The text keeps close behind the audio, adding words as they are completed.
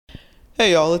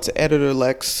Hey y'all, it's Editor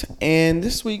Lex, and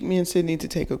this week me and Sid need to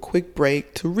take a quick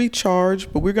break to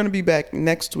recharge, but we're going to be back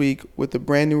next week with a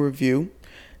brand new review.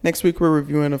 Next week we're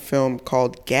reviewing a film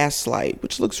called Gaslight,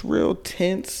 which looks real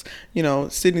tense. You know,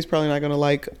 Sydney's probably not going to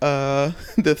like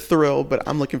the thrill, but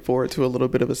I'm looking forward to a little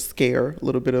bit of a scare, a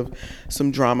little bit of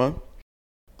some drama.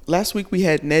 Last week we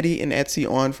had Nettie and Etsy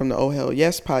on from the Oh Hell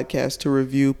Yes podcast to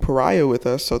review Pariah with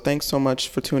us, so thanks so much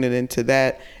for tuning into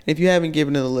that. And if you haven't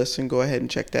given it a listen, go ahead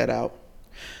and check that out.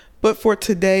 But for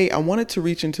today, I wanted to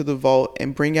reach into the vault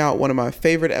and bring out one of my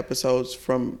favorite episodes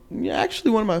from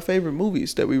actually one of my favorite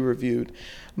movies that we reviewed,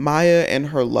 Maya and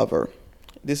Her Lover.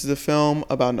 This is a film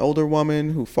about an older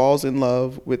woman who falls in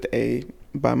love with a,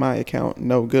 by my account,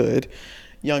 no good,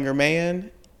 younger man,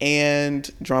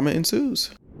 and drama ensues.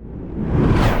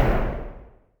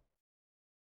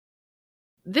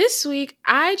 This week,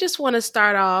 I just want to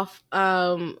start off.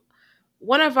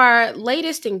 One of our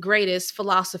latest and greatest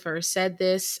philosophers said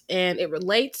this, and it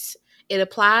relates, it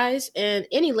applies, and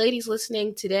any ladies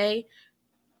listening today,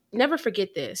 never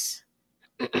forget this.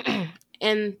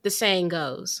 And the saying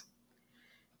goes,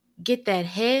 get that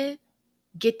head,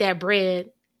 get that bread,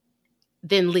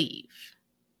 then leave.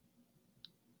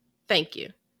 Thank you.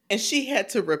 And she had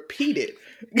to repeat it,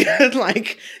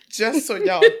 like, just so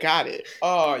y'all got it.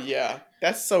 Oh, yeah.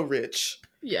 That's so rich.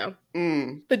 Yeah.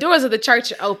 The doors of the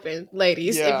church are open,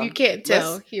 ladies, if you can't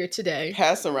tell here today.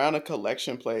 Pass around a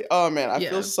collection plate. Oh, man, I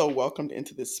feel so welcomed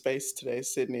into this space today,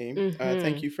 Sydney.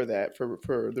 Thank you for that,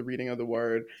 for the reading of the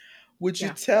word. Would you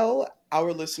tell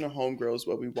our listener homegirls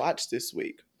what we watched this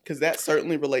week? Because that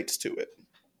certainly relates to it.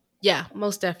 Yeah,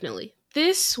 most definitely.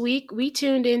 This week, we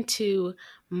tuned into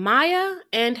Maya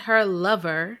and Her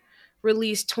Lover,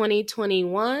 released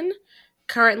 2021,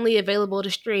 currently available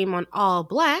to stream on All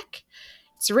Black.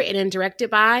 It's written and directed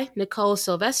by Nicole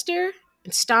Sylvester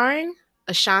and starring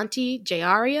Ashanti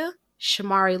Jayaria,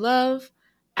 Shamari Love,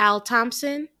 Al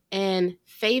Thompson, and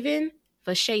Faven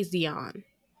Vashazian.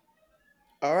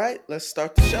 All right, let's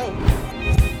start the show.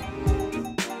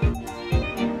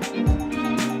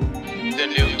 The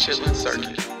New Chitlin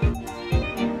Circuit.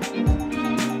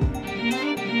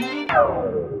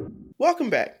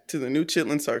 Welcome back to the New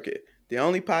Chitlin Circuit, the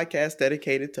only podcast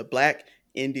dedicated to Black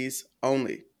indies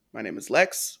only. My name is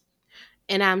Lex.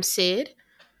 And I'm Sid.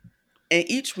 And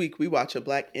each week we watch a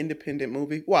Black independent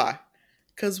movie. Why?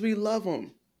 Because we love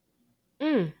them.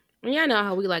 Y'all know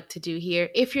how we like to do here.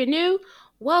 If you're new,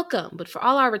 welcome. But for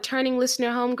all our returning listener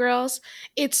homegirls,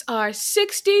 it's our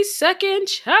 60-second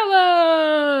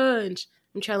challenge.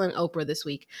 I'm challenging Oprah this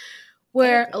week,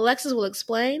 where Alexis will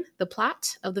explain the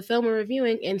plot of the film we're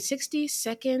reviewing in 60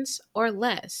 seconds or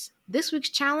less. This week's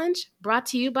challenge brought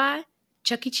to you by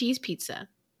Chuck E. Cheese Pizza.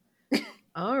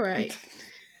 All right.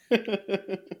 Good.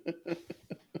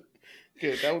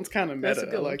 That one's kind of meta.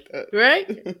 I like that. Right?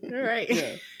 All right.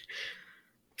 Yeah.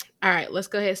 All right. Let's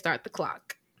go ahead and start the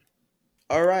clock.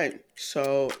 All right.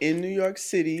 So in New York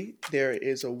City, there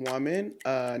is a woman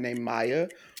named Maya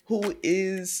who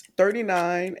is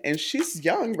 39, and she's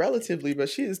young relatively, but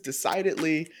she is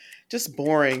decidedly just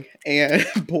boring and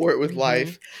bored with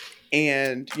life.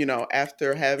 And, you know,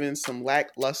 after having some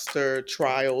lackluster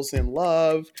trials in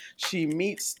love, she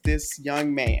meets this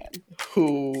young man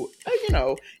who, you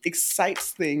know,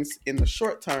 excites things in the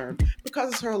short term, but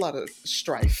causes her a lot of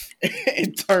strife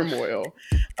and turmoil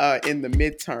in the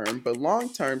midterm. But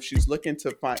long term, she's looking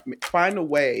to find a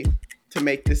way to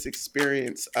make this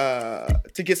experience,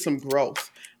 to get some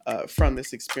growth from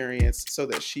this experience so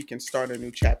that she can start a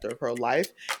new chapter of her life.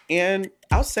 And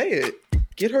I'll say it,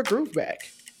 get her groove back.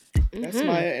 That's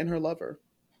Maya and Her Lover.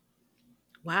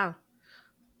 Wow.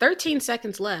 13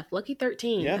 seconds left. Lucky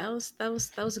 13. Yeah. That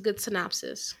was a good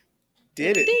synopsis.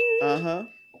 Did it. Ding.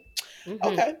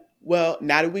 Okay. Well,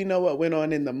 now that we know what went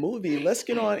on in the movie, let's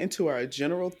get on into our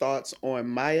general thoughts on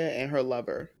Maya and Her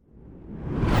Lover.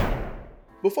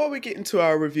 Before we get into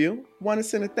our review, I want to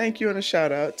send a thank you and a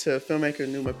shout out to filmmaker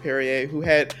Numa Perrier, who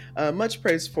had much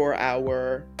praise for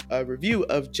our review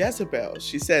of Jezebel.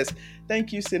 She says,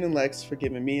 "Thank you, Sid and Lex, for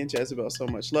giving me and Jezebel so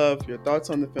much love. Your thoughts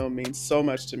on the film mean so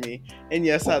much to me. And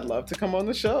yes, I'd love to come on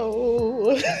the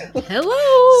show."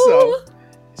 Hello. So,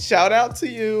 shout out to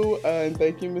you, and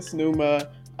thank you, Miss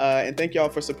Numa. And thank y'all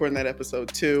for supporting that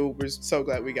episode too. We're so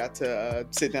glad we got to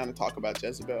sit down and talk about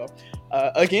Jezebel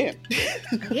again.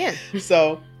 Yeah.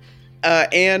 So,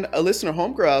 and a listener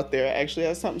homegirl out there actually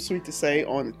has something sweet to say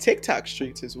on the TikTok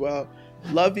streets as well.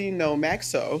 Lovey No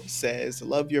Maxo says,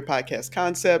 "Love your podcast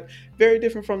concept. Very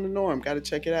different from the norm. Got to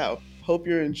check it out. Hope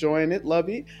you're enjoying it,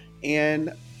 Lovey.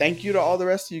 And thank you to all the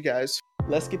rest of you guys.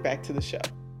 Let's get back to the show."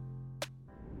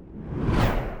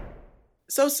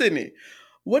 So, Sydney,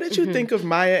 What did you Mhm. think of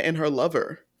Maya and her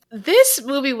lover? This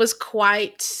movie was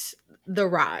quite the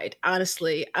ride,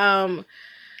 honestly.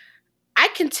 I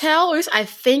can tell, or at least I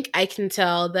think I can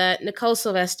tell, that Nicole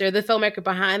Sylvester, the filmmaker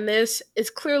behind this, is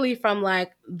clearly from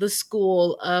like the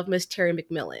school of Miss Terry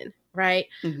McMillan, right?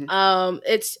 Hmm.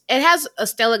 It has a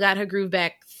Stella got her groove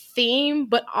back theme,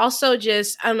 but also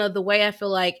just I don't know the way I feel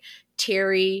like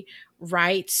Terry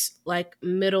writes like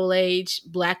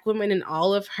middle-aged black women in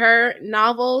all of her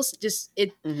novels. Just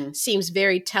it Hmm. seems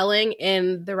very telling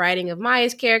in the writing of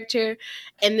Maya's character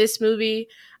in this movie.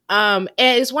 And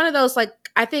it's one of those like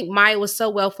I think Maya was so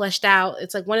well fleshed out.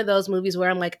 It's like one of those movies where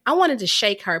I'm like, I wanted to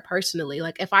shake her personally.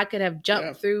 Like if I could have Yeah.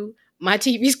 jumped through my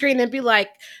TV screen and be like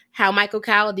how Michael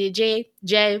Kyle did Jay,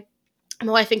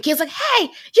 my wife and kids like, hey,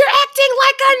 you're acting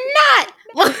like a nut.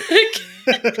 Like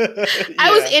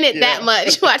I was Yeah, in it that yeah.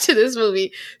 much watching this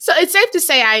movie. So it's safe to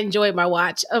say I enjoyed my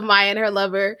watch of Maya and her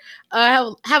lover.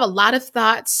 I have a lot of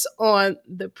thoughts on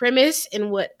the premise and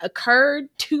what occurred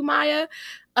to Maya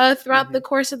throughout Hmm. the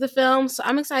course of the film. So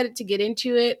I'm excited to get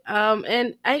into it.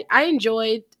 And I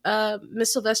enjoyed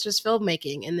Miss Sylvester's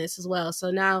filmmaking in this as well. So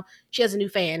now she has a new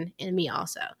fan in me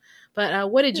also.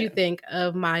 But what did you Yeah. think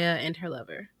of Maya and her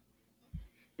lover?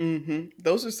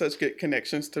 Those are such good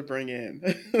connections to bring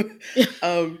in.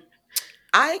 um,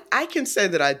 I can say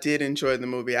that I did enjoy the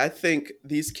movie. I think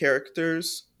these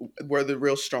characters were the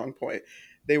real strong point.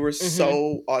 They were Mm-hmm.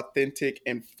 so authentic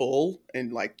and full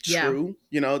and like Yeah. true.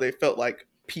 They felt like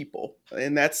people.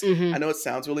 And that's Mm-hmm. I know it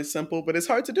sounds really simple, but it's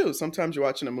hard to do. Sometimes you're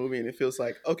watching a movie and it feels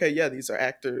like, okay, yeah, these are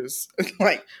actors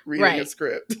like reading a Right.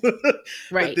 script. But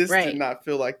Right. this did Right. not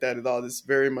feel like that at all. This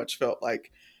very much felt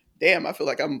like, damn, I feel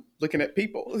like I'm looking at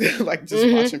people, like just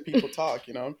watching Mm-hmm. people talk.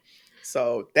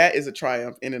 So that is a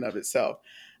triumph in and of itself.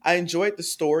 I enjoyed the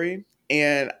story,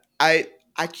 and I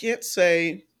can't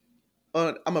say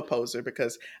I'm a poser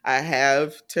because I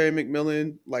have Terry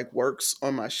McMillan like works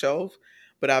on my shelf,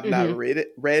 but I've not Mm-hmm.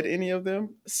 read any of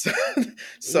them.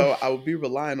 So I will be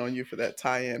relying on you for that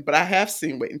tie-in. But I have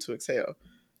seen Waiting to Exhale.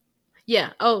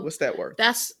 Yeah. Oh, What's that worth?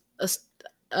 that's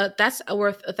that's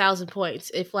worth 1,000 points.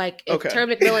 If Okay.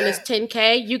 Terry McMillan is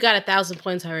 10K, you got 1,000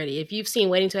 points already. If you've seen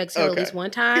Waiting to Exhale at Okay. least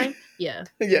one time, yeah,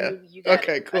 Yeah. you got it.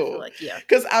 Okay, I feel cool. like yeah.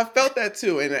 Cuz I felt that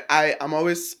too, and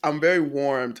I'm very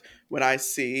warmed when I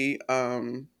see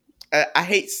I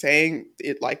hate saying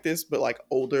it like this, but like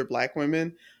older black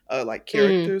women like Mm-hmm.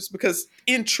 characters, because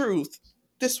in truth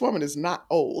this woman is not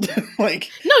old. Like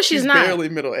No, she's she's not. barely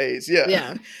middle aged. Yeah.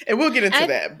 Yeah. And we'll get into I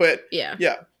that, but yeah.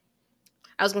 yeah.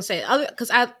 I was gonna say because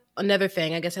I another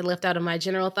thing I guess I left out of my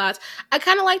general thoughts. I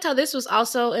kind of liked how this was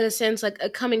also in a sense like a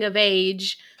coming of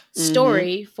age Mhm.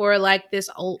 story for like this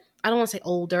old. I don't want to say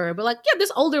older, but like yeah,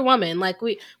 this older woman. Like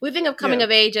we think of coming Yeah.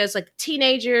 of age as like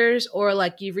teenagers or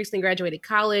like you've recently graduated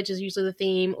college is usually the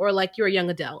theme, or like you're a young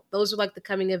adult. Those are like the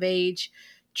coming of age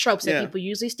tropes that Yeah. people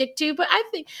usually stick to. But I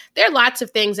think there are lots of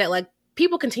things that like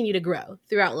people continue to grow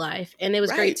throughout life, and it was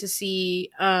great Right. to see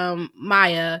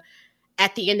Maya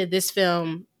at the end of this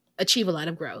film achieve a lot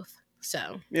of growth.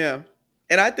 So Yeah.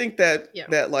 And I think that yeah.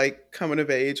 like coming of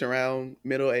age around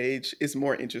middle age is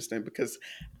more interesting because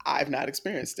I've not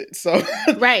experienced it. So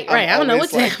Right, I'm right. I don't know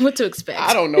always like, what to I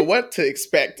expect. don't know what to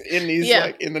expect in these Yeah.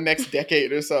 like in the next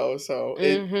decade or so. So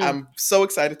Mm-hmm. I'm so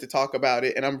excited to talk about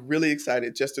it, and I'm really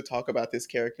excited just to talk about this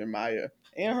character Maya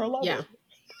and her Yeah. lover.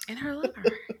 And her lover.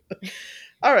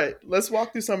 All right, let's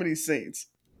walk through some of these scenes.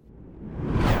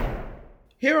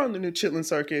 Here on the New Chitlin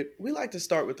Circuit, we like to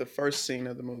start with the first scene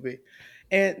of the movie.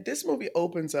 And this movie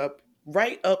opens up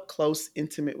right up close,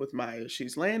 intimate with Maya.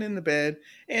 She's laying in the bed,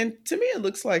 and to me, it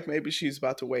looks like maybe she's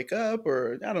about to wake up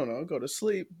or, I don't know, go to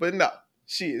sleep. But no,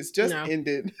 she is just No.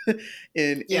 ended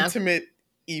an Yeah. intimate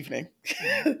evening.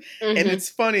 And Mm-hmm. it's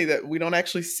funny that we don't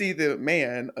actually see the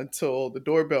man until the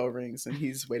doorbell rings and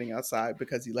he's waiting outside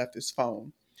because he left his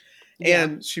phone. Yeah.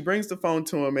 And she brings the phone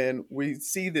to him, and we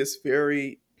see this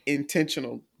very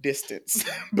intentional distance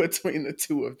between the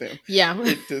two of them. Yeah.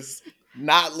 It does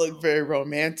not look very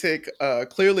romantic.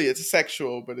 Clearly, it's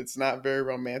sexual, but it's not very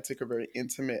romantic or very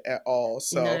intimate at all. Not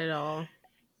So, at all.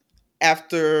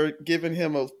 after giving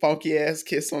him a funky ass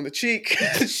kiss on the cheek,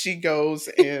 she goes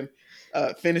and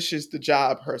finishes the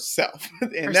job herself.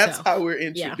 And that's Herself. how we're Yeah.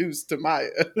 introduced to Maya.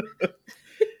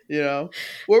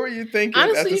 What were you thinking at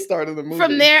the Honestly, start of the movie?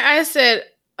 from there I said,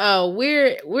 oh,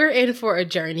 we're in for a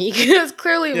journey. Because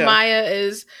clearly Yeah. Maya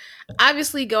is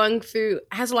obviously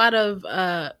has a lot of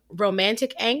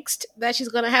romantic angst that she's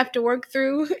gonna have to work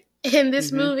through in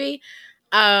this Mhm. movie.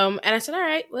 And I said, all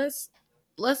right, let's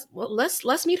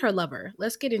meet her lover.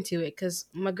 Let's get into it because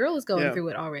my girl is going Yeah. through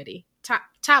it already.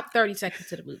 Top 30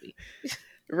 seconds of the movie.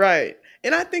 Right.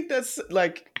 And I think that's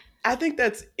like I think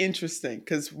that's interesting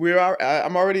because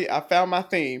I found my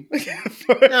theme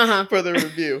for, Uh-huh. for the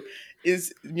review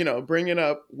is, bringing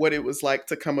up what it was like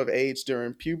to come of age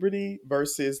during puberty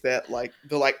versus that like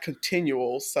the like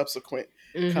continual subsequent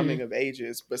Mm-hmm. coming of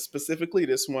ages, but specifically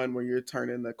this one where you're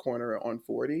turning the corner on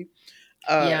 40.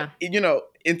 Yeah.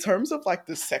 In terms of like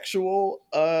the sexual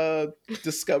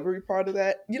discovery part of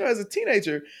that, as a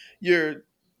teenager, you're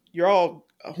all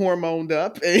hormoned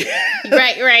up,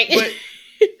 Right. but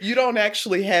you don't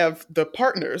actually have the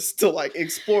partners to like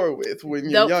explore with when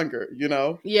you're Nope. younger.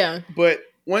 Yeah. But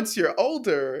once you're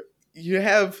older, you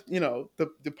have,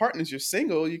 the partners, you're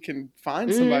single, you can find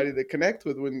Mm-hmm. somebody to connect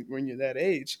with when you're that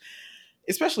age,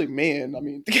 especially men. I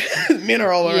mean, men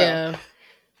are all around, Yeah.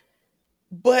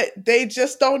 but they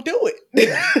just don't do it.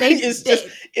 They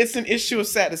It's an issue of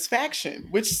satisfaction,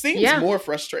 which seems Yeah. more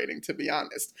frustrating, to be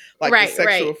honest. Like the Right,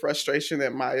 sexual right. frustration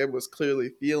that Maya was clearly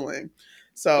feeling.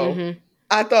 So Mm-hmm.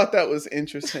 I thought that was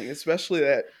interesting, especially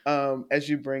that as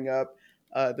you bring up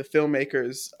the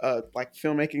filmmakers like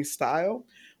filmmaking style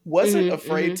wasn't Mm-hmm.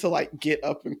 afraid Mm-hmm. to like get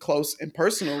up and close and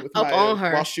personal with Up Maya on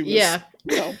her. while she was Yeah.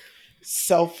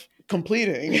 self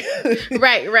completing.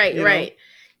 Right.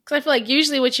 Because I feel like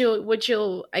usually what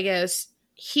you'll I guess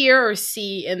hear or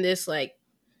see in this like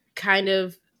kind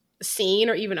of scene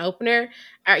or even opener,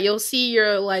 you'll see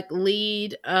your like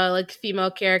lead like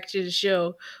female character.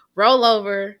 She'll roll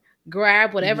over,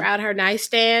 grab whatever Mhm. out of her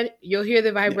nightstand. You'll hear the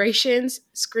Yeah. vibrations.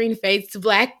 Screen fades to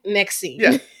black. Next scene.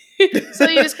 Yeah. So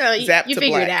you just kind of Zap you to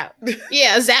figure it black. out.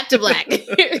 Yeah, zap to black.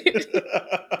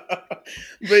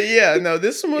 But yeah, no,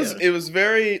 this one was Yeah. it was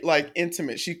very like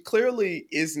intimate. She clearly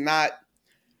is not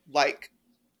like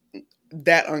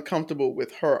that uncomfortable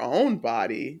with her own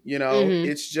body. Mm-hmm.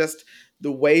 It's just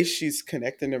the way she's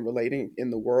connecting and relating in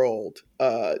the world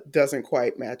doesn't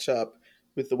quite match up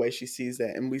with the way she sees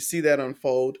that, and we see that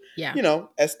unfold Yeah.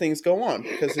 as things go on,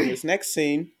 because in this next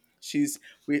scene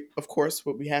we of course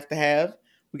what we have to have,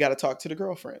 we got to talk to the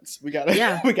girlfriends. We got to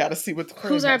Yeah. we got to see what the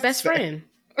friend Who's our has to best say. friend?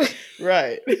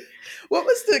 Right. What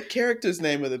was the character's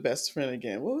name of the best friend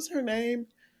again? What was her name?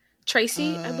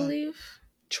 Tracy, I believe.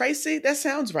 Tracy? That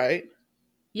sounds right.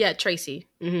 Yeah, Tracy.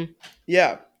 Mm-hmm.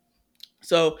 Yeah.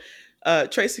 So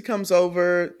Tracy comes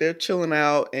over, they're chilling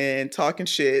out and talking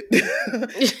shit.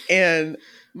 And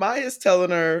Maya's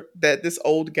telling her that this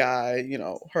old guy,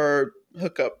 her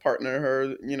hookup partner,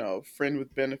 her, friend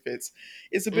with benefits,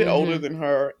 is a bit older Mm-hmm. than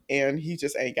her, and he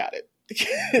just ain't got it.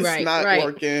 It's not Right.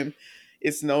 working.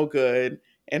 It's no good.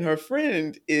 And her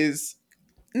friend is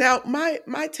now my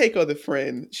take on the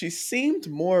friend, she seemed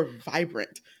more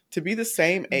vibrant to be the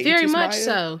same age Very as much Maya.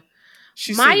 so.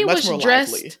 She Maya seemed much was more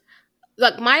dressed lively.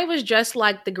 Look, Maya was dressed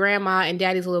like the grandma and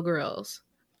daddy's little girls.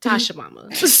 Tasha mama.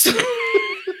 So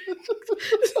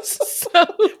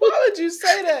Why would you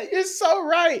say that? You're so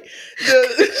right.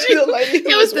 The lady who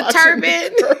it was the watching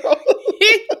turban.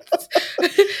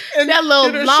 And that did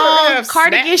little her shirt long have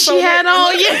cardigan snaps she had it?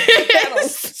 on. It had on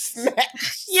Yes.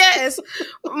 snaps. Yes.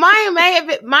 Maya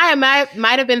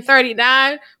might have been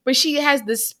 39, but she has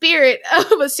the spirit of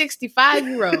a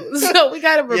 65-year-old. So we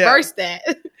gotta reverse that.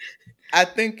 I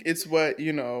think it's what,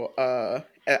 in our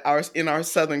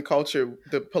Southern culture,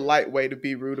 the polite way to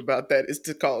be rude about that is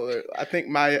to call her. I think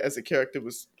Maya as a character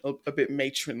was a bit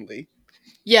matronly.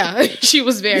 Yeah, she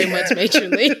was very much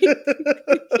matronly.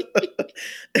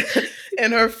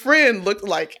 And her friend looked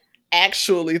like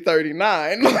actually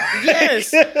 39.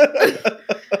 Yes.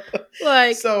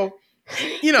 Like, so,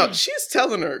 she's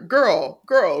telling her, girl,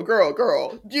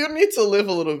 you need to live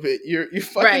a little bit. You're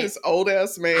fucking Right. this old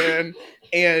ass man,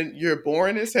 and you're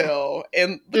boring as hell,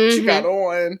 and look what you got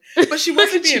on. But she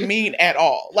wasn't being mean at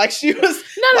all. Like, she was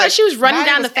no, she was running Maya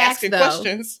down was the facts, asking though.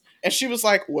 questions, and she was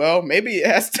like, well, maybe it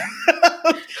has to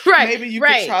Right. maybe you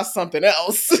right. could try something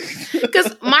else.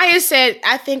 Because Maya said,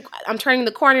 I think I'm turning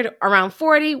the corner to around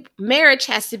 40. Marriage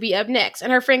has to be up next.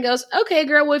 And her friend goes, okay,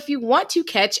 girl, well, if you want to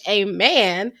catch a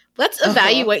man, let's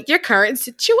evaluate your current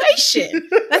situation.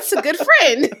 That's a good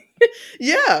friend.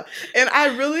 Yeah. And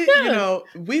I really,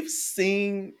 we've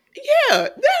seen,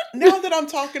 now that I'm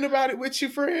talking about it with you,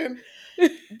 friend,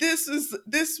 this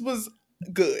was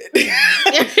good.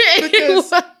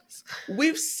 Because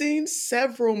we've seen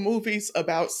several movies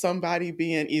about somebody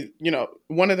being,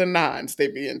 one of the nines. They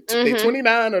being they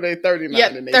 29 or they 39,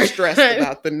 Yep, and they stressed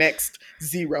about the next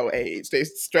zero age. They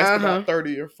stressed about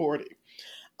 30 or 40.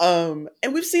 And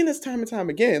we've seen this time and time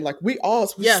again. Like we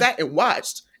sat and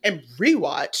watched and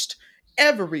rewatched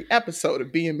every episode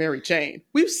of Being Mary Jane.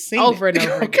 We've seen over it. And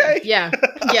over okay? Again.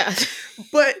 Yeah.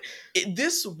 But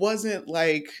this wasn't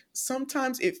like,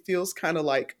 sometimes it feels kind of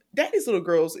like Daddy's Little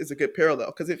Girls is a good parallel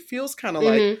because it feels kind of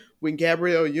like Mm-hmm. when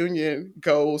Gabrielle Union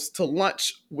goes to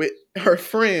lunch with her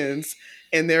friends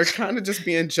and they're kind of just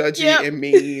being judgy Yep. and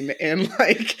mean and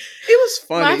like it was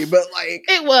funny, but like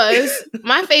It was.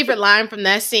 My favorite line from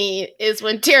that scene is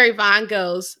when Terry Vaughn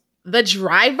goes, "The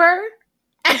driver?"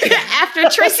 After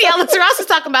Tracy Ellis Ross is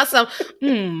talking about some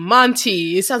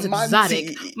Monty. It sounds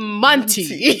exotic.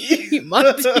 Monty.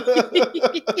 Monty.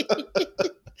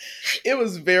 It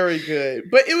was very good.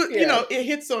 But it was, Yeah. it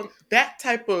hits on that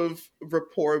type of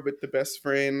rapport with the best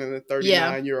friend and the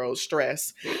 39-year-old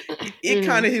stress. It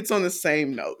kind of hits on the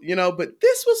same note, but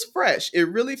this was fresh. It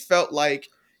really felt like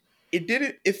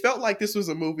it felt like this was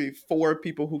a movie for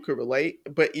people who could relate,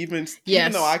 but even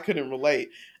though I couldn't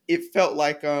relate, it felt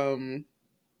like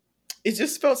it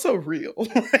just felt so real.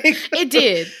 It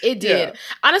did. Yeah.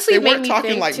 Honestly, They it made weren't me talking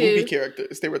think like too, movie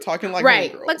characters. They were talking like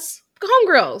right, homegirls. like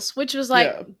homegirls, which was like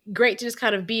Yeah. great to just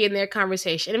kind of be in their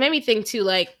conversation. It made me think too,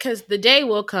 like, because the day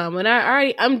will come, and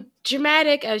I'm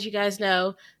dramatic, as you guys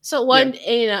know. So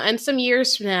and some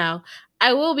years from now,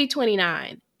 I will be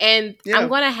 29, and I'm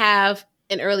going to have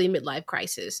an early midlife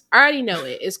crisis. I already know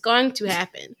it. It's going to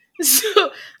happen.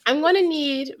 So I'm going to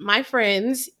need my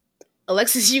friends,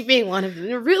 Alexis, you being one of them,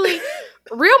 to really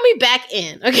reel me back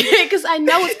in, okay? Because I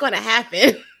know it's going to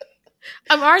happen.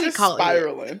 I'm already just calling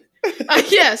spiraling.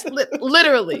 Yes,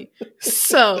 literally.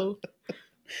 So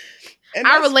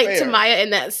I relate to Maya in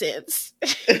that sense.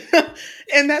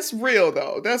 And that's real,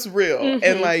 though. That's real. Mm-hmm.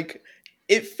 And like,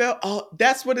 it felt,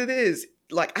 that's what it is.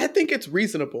 Like, I think it's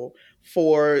reasonable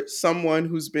for someone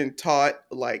who's been taught,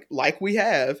 like we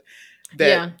have,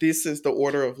 that this is the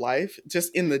order of life,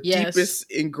 just in the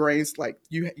deepest ingrained, like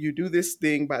you do this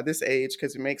thing by this age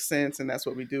because it makes sense, and that's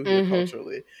what we do here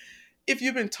culturally. If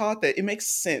you've been taught that, it makes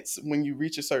sense when you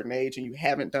reach a certain age and you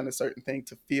haven't done a certain thing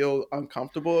to feel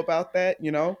uncomfortable about that,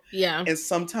 Yeah. And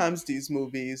sometimes these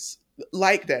movies,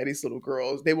 like Daddy's Little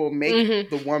Girls, they will make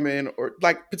the woman, or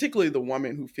like particularly the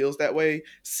woman who feels that way,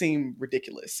 seem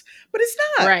ridiculous. But it's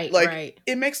not. Right.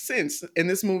 It makes sense. In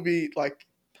this movie, like,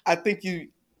 I think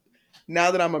now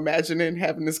that I'm imagining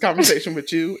having this conversation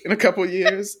with you in a couple of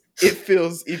years, it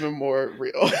feels even more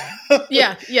real.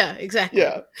 Yeah, exactly.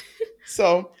 Yeah.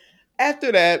 So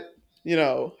after that,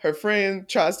 her friend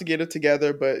tries to get her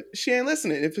together, but she ain't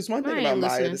listening. If it's one thing about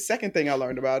Maya, the second thing I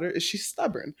learned about her is she's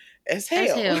stubborn as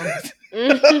hell.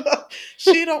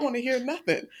 She don't want to hear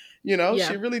nothing.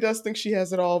 She really does think she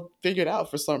has it all figured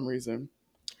out for some reason.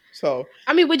 So,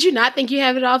 I mean, would you not think you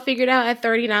have it all figured out at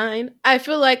 39? I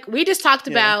feel like we just talked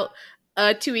about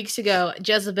 2 weeks ago,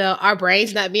 Jezebel, our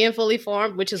brains not being fully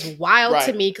formed, which is wild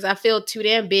to me because I feel too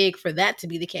damn big for that to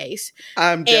be the case.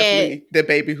 I'm definitely the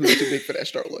baby who's too big for that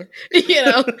stroller.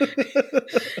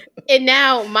 And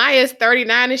now Maya's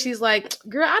 39 and she's like,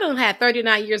 girl, I don't have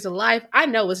 39 years of life. I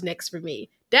know what's next for me.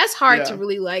 That's hard to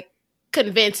really like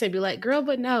convince and be like, girl,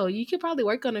 but no, you could probably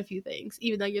work on a few things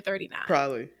even though you're 39.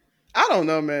 Probably. I don't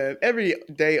know, man. Every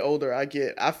day older I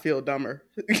get, I feel dumber.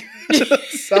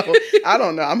 So I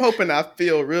don't know. I'm hoping I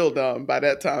feel real dumb by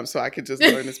that time so I can just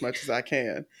learn as much as I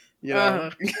can.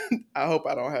 I hope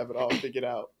I don't have it all figured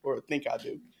out or think I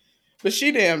do. But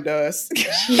she damn does.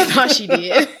 She thought she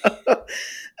did.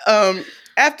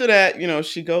 After that,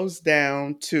 she goes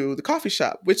down to the coffee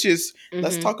shop, which is,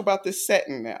 let's talk about this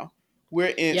setting now.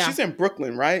 She's in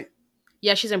Brooklyn, right?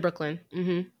 Yeah, she's in Brooklyn.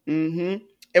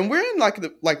 And we're in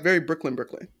like very Brooklyn.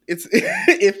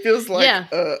 It feels like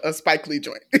a Spike Lee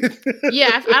joint.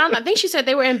 I think she said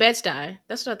they were in Bed-Stuy.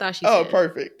 That's what I thought she said. Oh,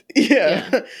 perfect.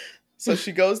 Yeah. So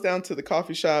she goes down to the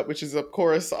coffee shop, which is of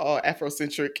course all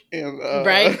Afrocentric and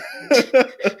right,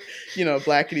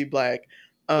 blackity black.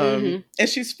 And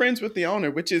she's friends with the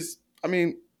owner, which is, I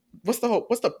mean, what's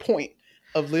the point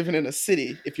of living in a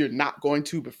city if you're not going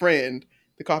to befriend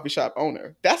the coffee shop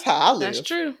owner? That's how I live. That's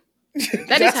true.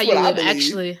 That is how you live,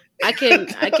 actually. I can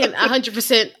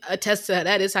 100% attest to that.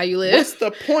 That is how you live. What's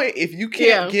the point if you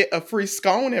can't get a free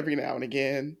scone every now and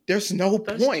again? There's no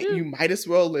point. True. You might as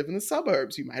well live in the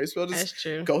suburbs. You might as well just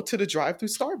go to the drive-through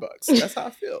Starbucks. That's how I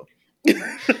feel.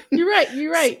 You're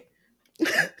right.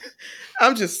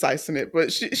 I'm just sicing it,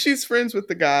 but she's friends with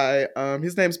the guy.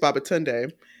 His name's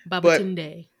Babatunde.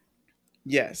 Babatunde.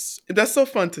 Yes, that's so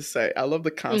fun to say. I love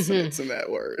the consonants in that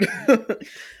word.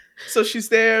 So she's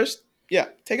there. Yeah,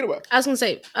 take it away. I was going to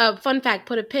say, fun fact,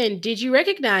 put a pin. Did you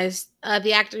recognize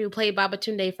the actor who played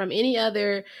Babatunde from any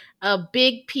other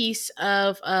big piece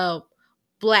of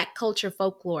Black culture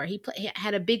folklore? He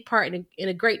had a big part in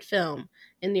a great film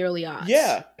in the early aughts.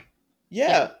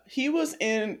 Yeah. He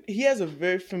has a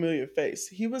very familiar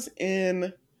face.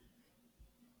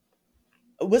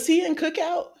 Was he in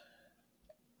Cookout?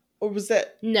 Or was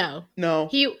that? No. No.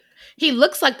 He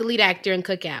looks like the lead actor in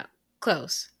Cookout.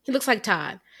 Close. He looks like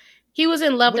Todd. He was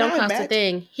in Love Would Don't I Cost a imagine?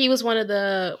 Thing. He was one of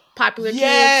the popular kids.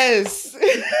 Yes.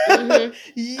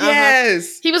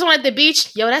 Yes. He was one at the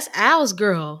beach. Yo, that's Al's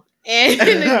girl. And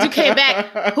you came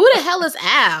back. Who the hell is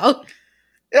Al?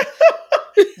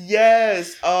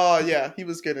 Yes. Oh yeah, he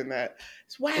was good in that.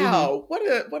 Wow, what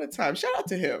a time! Shout out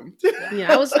to him.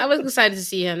 Yeah, I was excited to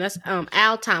see him. That's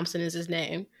Al Thompson is his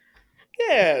name.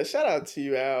 Yeah, shout out to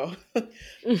you, Al.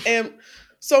 And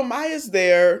so Maya's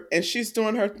there, and she's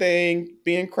doing her thing,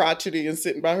 being crotchety and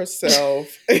sitting by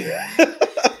herself.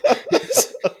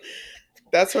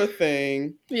 That's her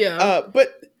thing. Yeah.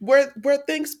 But where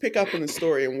things pick up in the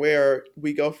story and where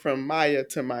we go from Maya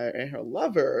to Maya and her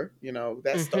lover,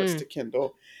 that starts to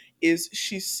kindle, is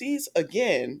she sees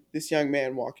again this young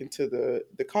man walk into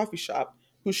the coffee shop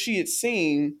who she had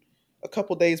seen a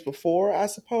couple days before, I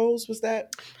suppose, was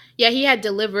that? Yeah, he had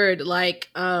delivered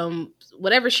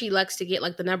whatever she likes to get,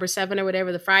 like the number 7 or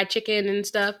whatever, the fried chicken and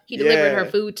stuff. He delivered her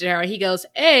food to her. And he goes,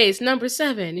 "Hey, it's number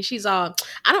 7." And she's all,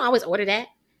 "I don't always order that."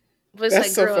 But it's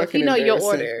That's like, girl, if you know your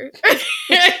order,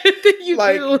 you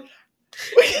do.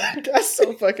 That's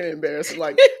so fucking embarrassing.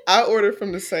 Like, I order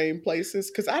from the same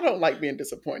places because I don't like being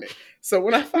disappointed. So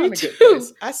when I find a good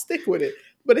place, I stick with it.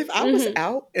 But if I was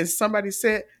out and somebody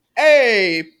said,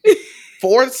 "Hey,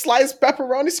 4 sliced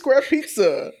pepperoni square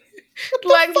pizza,"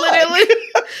 like literally.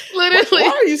 Why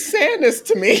are you saying this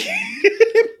to me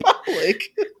in public?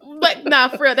 But nah,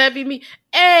 for real, that'd be me.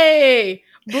 "Hey,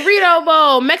 burrito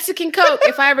bowl, Mexican Coke."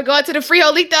 If I ever go out to the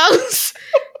Frijolitos.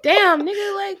 Damn,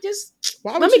 nigga, like, just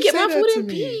let me get my food in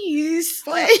peace.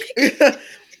 Like,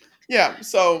 yeah,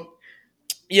 so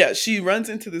yeah, she runs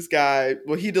into this guy.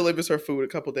 Well, he delivers her food a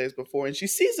couple days before, and she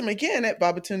sees him again at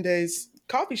Babatunde's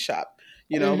coffee shop.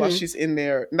 While she's in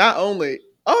there. Not only,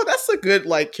 that's a good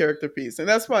character piece, and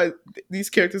that's why these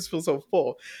characters feel so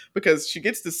full, because she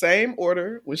gets the same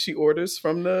order when she orders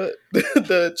from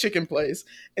the chicken place,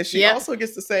 and she also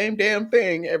gets the same damn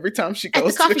thing every time she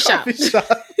goes to the coffee shop.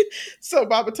 So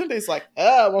Babatunde's like,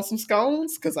 "I want some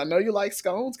scones because I know you like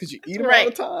scones because you eat them all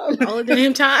the time, all the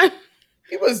damn time."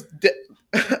 He was.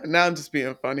 Now I'm just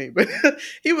being funny, but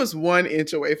he was 1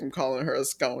 inch away from calling her a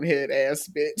scone head ass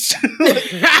bitch.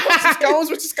 Want some scones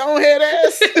with your scone head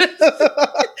ass?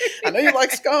 I know you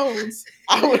like scones.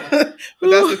 But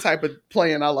that's the type of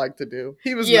playing I like to do.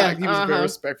 He was not. He was a very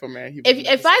respectful man.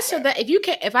 If I said that,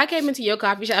 if I came into your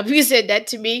coffee shop, you said that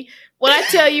to me. When I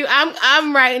tell you,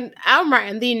 I'm writing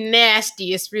the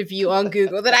nastiest review on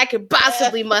Google that I could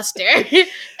possibly muster,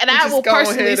 and I will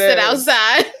personally sit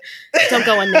outside. Don't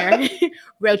go in there.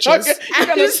 Roaches. You're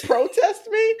gonna protest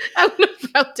me? I'm gonna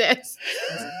protest.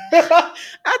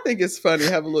 I think it's funny.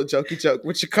 Have a little jokey joke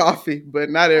with your coffee, but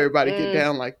not everybody get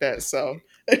down like that. So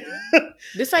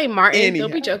this ain't Martin. Anyhow.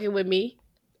 Don't be joking with me.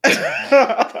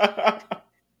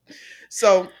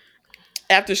 So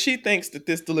after she thinks that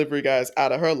this delivery guy is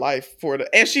out of her life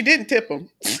and she didn't tip him.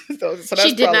 so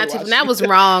she did not tip him. That was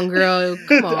wrong, girl.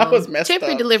 Come on. That was messed up.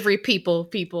 Tip delivery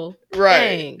people.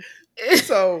 Right. Dang.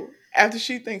 So after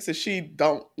she thinks that she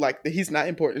don't that he's not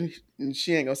important and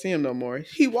she ain't gonna see him no more,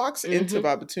 he walks into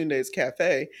Babatunde's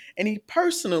cafe and he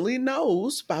personally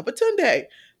knows Babatunde.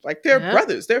 Like, they're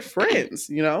brothers, they're friends,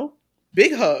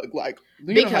 Big hug,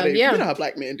 you know how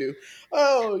black men do.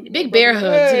 Oh, big bear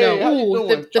hugs,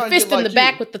 the fist in the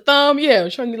back with the thumb,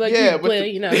 showing you play, they do,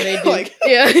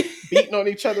 beating on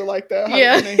each other like that.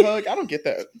 When they hug, I don't get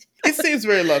that. It seems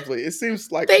very lovely. It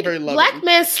seems like very lovely. Black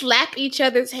men slap each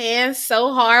other's hands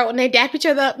so hard when they dap each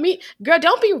other up. Girl,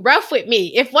 don't be rough with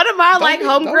me. If one of my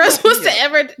homegirls was to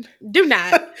ever do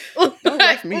not, don't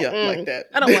rough me up like that.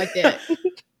 I don't like that.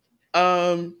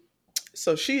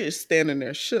 So she is standing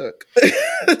there shook.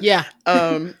 Yeah.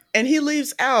 And he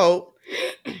leaves out.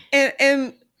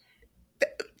 And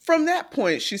from that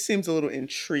point, she seems a little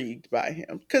intrigued by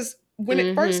him. Because when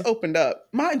it first opened up,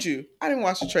 mind you, I didn't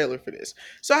watch the trailer for this.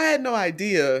 So I had no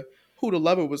idea who the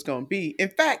lover was going to be. In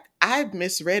fact, I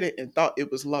misread it and thought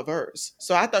it was lovers.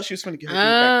 So I thought she was going to get her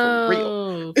back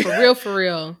for real. For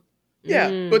real.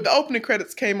 Yeah. But the opening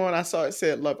credits came on. I saw it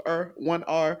said lover, 1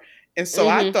 R. And so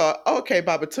I thought, okay,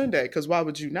 Babatunde, because why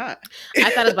would you not? I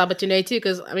thought it was Babatunde too,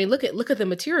 because look at the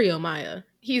material, Maya.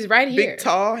 He's right here. Big,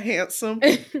 tall, handsome,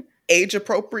 age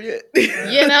appropriate.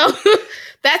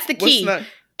 That's the key.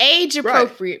 Age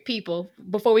appropriate people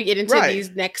before we get into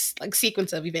these next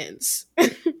sequence of events.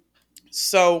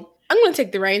 So I'm going to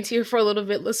take the reins here for a little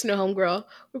bit, listener homegirl.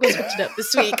 We're going to switch it up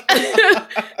this week.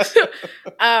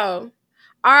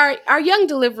 Our young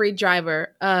delivery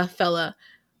driver fella,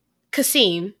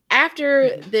 Kasim,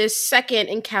 after this second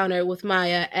encounter with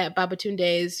Maya at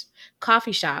Babatunde's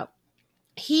coffee shop,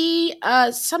 he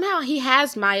somehow he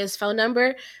has Maya's phone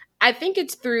number. I think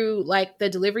it's through like the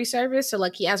delivery service. So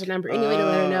like he has her number anyway to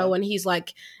let her know when he's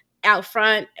like out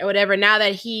front or whatever. Now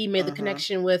that he made the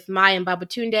connection with Maya and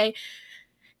Babatunde,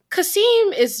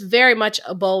 Kasim is very much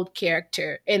a bold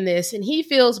character in this, and he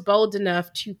feels bold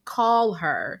enough to call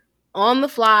her on the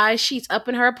fly. She's up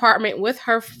in her apartment with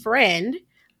her friend,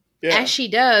 as she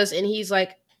does, and he's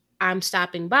like, I'm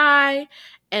stopping by,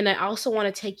 and I also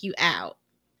want to take you out.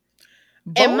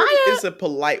 Bold and Maya is a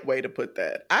polite way to put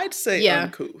that. I'd say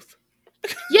uncouth.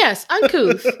 Yes,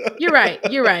 uncouth. You're right.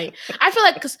 I feel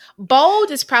like because bold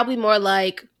is probably more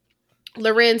like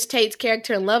Lorenz Tate's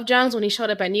character in Love Jones when he showed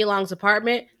up at Nia Long's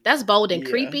apartment. That's bold and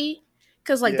creepy.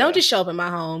 Because don't just show up in my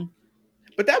home.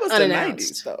 But that was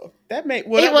unannounced. The 90s, though. That made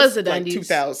it was the 90s. Like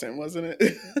 2000, wasn't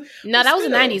it? No, that was the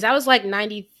 90s. I was like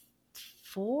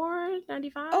 94,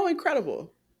 95. Oh,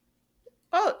 incredible.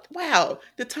 Oh, wow.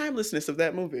 The timelessness of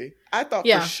that movie. I thought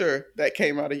for sure that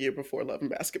came out a year before Love and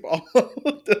Basketball.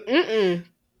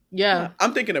 Yeah.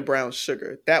 I'm thinking of Brown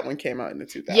Sugar. That one came out in the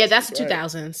 2000s. Yeah, that's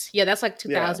 2000s. Yeah, that's like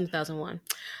 2000, 2001.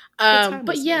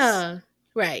 But yeah,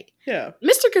 right. Yeah.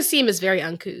 Mr. Kasim is very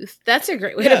uncouth. That's a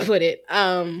great way to put it.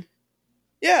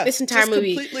 This entire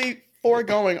movie completely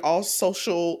foregoing all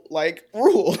social like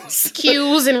rules,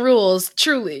 cues and rules.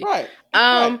 Truly, right.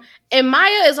 And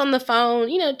Maya is on the phone,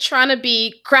 trying to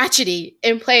be crotchety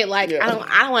and play it like I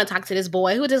don't want to talk to this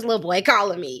boy. Who this little boy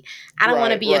calling me? I don't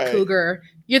want to be a cougar.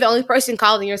 You're the only person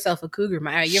calling yourself a cougar,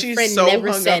 Maya. Your friend so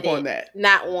never hung said up it. On that.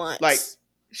 Not once. Like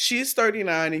she's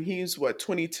 39 and he's what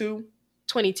 22.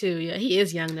 22. Yeah, he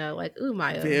is young though. Like ooh,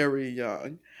 Maya, very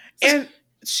young, and.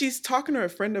 She's talking to her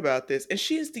friend about this, and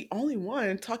she is the only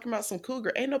one talking about some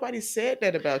cougar. Ain't nobody said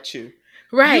that about you.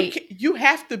 Right. You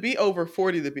have to be over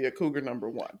 40 to be a cougar, number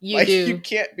one. You do. You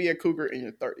can't be a cougar in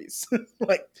your 30s.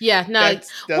 Yeah, no.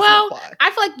 Apply.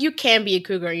 I feel like you can be a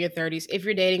cougar in your 30s if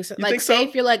you're dating.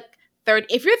 If you're like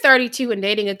 30, if you're 32 and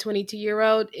dating a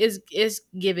 22-year-old is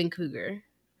giving cougar.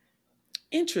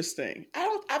 Interesting.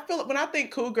 I feel like when I think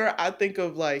cougar, I think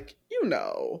of like,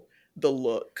 the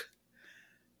look.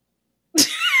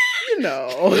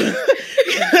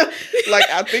 Like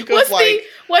I think of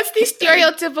what's the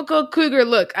stereotypical cougar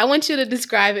look? I want you to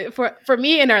describe it for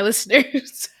me and our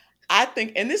listeners. I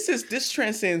think, and this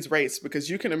transcends race because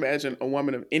you can imagine a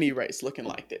woman of any race looking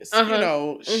like this.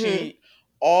 She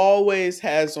always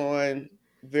has on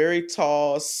very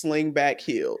tall sling back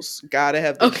heels. Gotta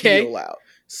have the heel out.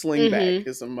 Sling back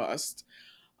is a must.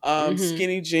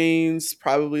 Skinny jeans,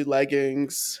 probably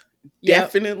leggings.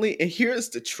 Definitely, and here's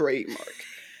the trademark.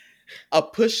 A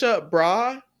push-up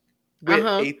bra with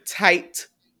a tight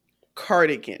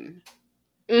cardigan.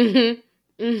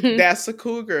 That's a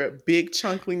cougar. Big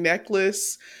chunky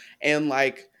necklace and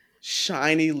like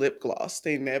shiny lip gloss.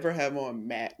 They never have on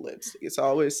matte lips. It's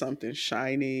always something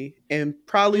shiny and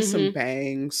probably some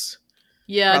bangs.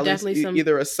 Yeah, probably definitely some.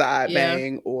 Either a side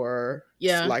bang or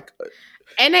like.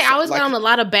 And they always got on a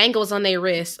lot of bangles on their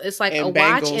wrists. It's like a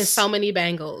watch and so many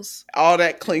bangles. All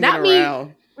that clinging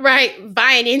around. Right,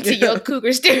 buying into your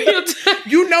cougar stereotype.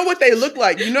 You know what they look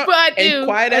like. But I do. And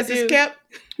quiet as it's kept.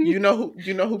 You know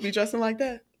who be dressing like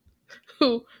that?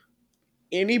 Who?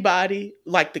 Anybody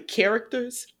like the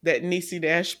characters that Niecy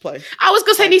Nash play. I was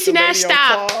gonna say Niecy Nash.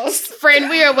 Stop, friend.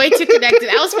 We are way too connected.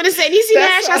 I was gonna say Niecy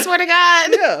Nash. I swear to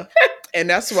God. Yeah, and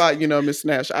that's why Miss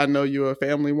Nash. I know you're a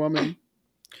family woman.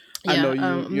 Yeah, I know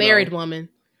you married woman.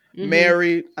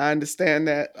 Married, I understand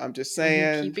that. I'm just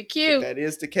saying. Keep it cute. If that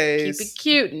is the case. Keep it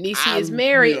cute. Niecy is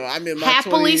married. I'm in my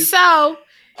happily 20s. so.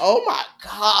 Oh my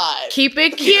God. Keep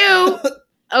it cute.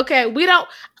 Okay, we don't.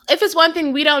 If it's one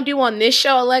thing we don't do on this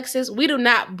show, Alexis, we do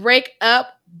not break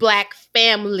up Black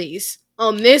families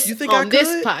on this this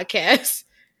podcast.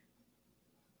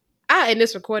 I end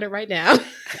this recorded right now.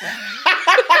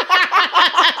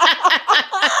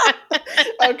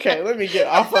 Okay, let me get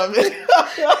off of it.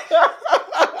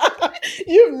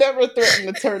 You've never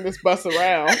threatened to turn this bus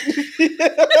around.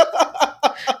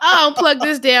 I'll unplug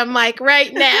this damn mic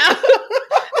right now.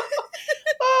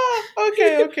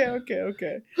 Okay.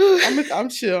 I'm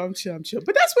chill.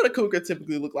 But that's what a cougar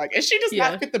typically look like. And she does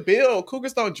not fit the bill.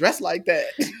 Cougars don't dress like that.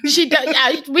 She does.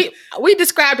 Yeah, we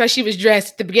described how she was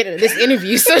dressed at the beginning of this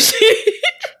interview, so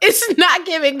it's not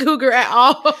giving cougar at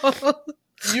all.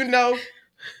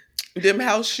 Them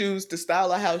house shoes, the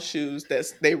style of house shoes,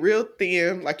 they real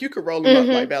thin, like you could roll them up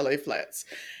like ballet flats.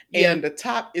 And the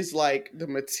top is like the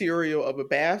material of a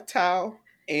bath towel.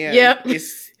 and Yep.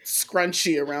 it's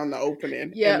scrunchy around the opening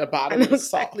and the Yep. I bottom know is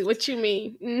exactly soft. what you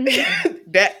mean.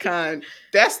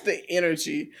 That's the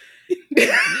energy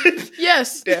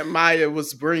Yes. that Maya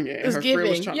was bringing. It And was her friend was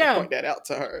giving. trying to Yeah. point that out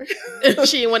to her.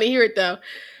 She didn't want to hear it though.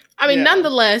 I mean, Yeah.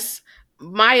 nonetheless,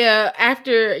 Maya,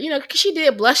 after, 'cause she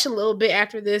did blush a little bit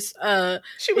after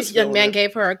She was this young feeling man it.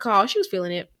 gave her a call. She was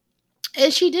feeling it.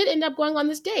 And she did end up going on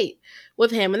this date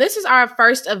with him. And this is our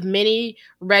first of many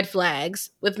red flags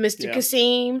with Mr. Yeah.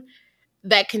 Kasim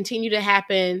that continue to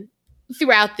happen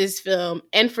throughout this film.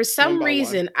 And for One some by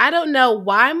reason, one. I don't know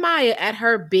why Maya, at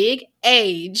her big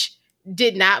age,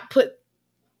 did not put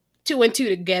two and two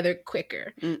together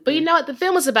quicker. But you know what? The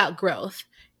film was about growth.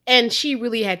 And she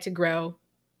really had to grow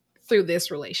through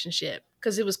this relationship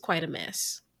because it was quite a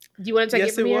mess. Do you want to take it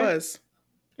Yes, from it here? was.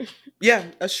 Yeah,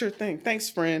 a sure thing. Thanks,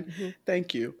 friend. Mm-hmm.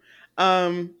 Thank you.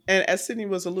 And as Sydney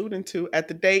was alluding to, at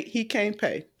the date, he can't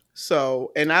pay.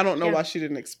 So, and I don't know Yeah. why she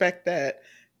didn't expect that.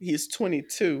 He's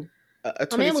 22, a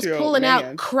My man was 22-year-old pulling out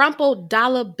man. crumpled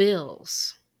dollar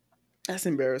bills. That's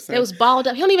embarrassing. They was balled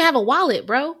up. He don't even have a wallet,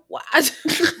 bro. What?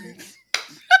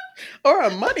 Or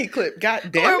a money clip, god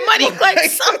damn Or a it. money clip, Like,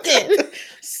 something.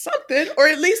 something. Or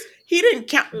at least he didn't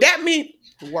count. That means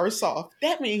worse off.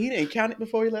 That means he didn't count it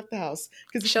before he left the house.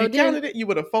 Because if Sure you did. counted it, you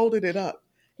would have folded it up.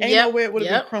 Ain't Yep, no way it would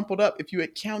have yep. been crumpled up if you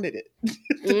had counted it.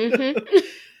 Mm-hmm.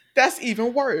 That's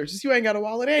even worse. You ain't got a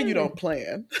wallet and you don't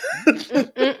plan.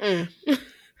 Mm-mm.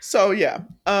 So yeah.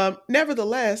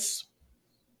 Nevertheless,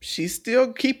 she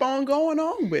still keep on going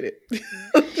on with it.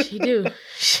 She do.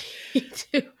 She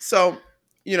do. So,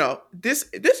 this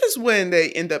is when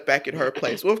they end up back at her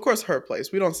place. Well, of course, her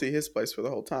place. We don't see his place for the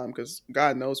whole time because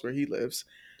God knows where he lives.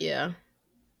 Yeah.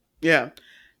 Yeah.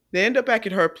 They end up back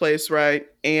at her place, right?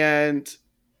 And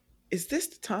is this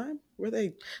the time where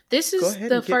they This go is ahead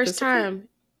the and get first physical? time.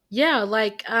 Yeah,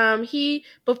 like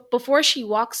before she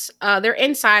walks, they're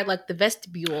inside like the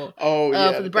vestibule Oh, yeah.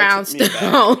 of the that took me back.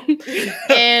 brownstone,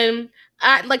 and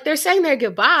like they're saying their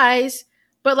goodbyes,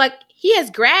 but like he has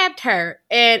grabbed her,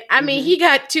 and I mean Mhm. he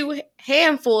got two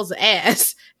handfuls of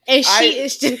ass, and she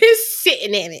is just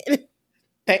sitting in it.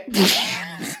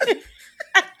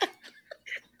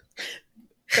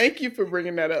 Thank you for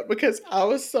bringing that up because I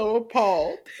was so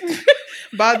appalled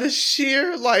by the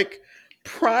sheer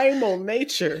primal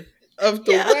nature of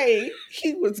the way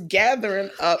he was gathering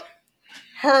up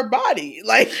her body.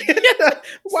 Like,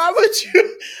 why would you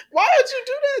do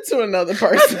that to another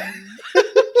person?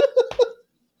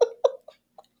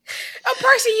 A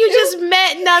person you just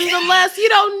met, nonetheless. You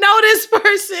don't know this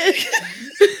person.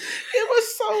 It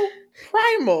was so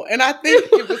primal, and I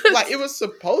think it was like it was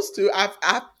supposed to.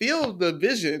 I feel the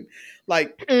vision,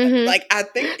 like I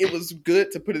think it was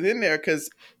good to put it in there because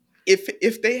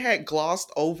if they had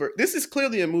glossed over, this is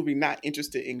clearly a movie not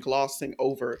interested in glossing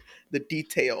over the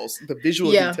details, the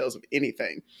visual details of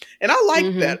anything, and I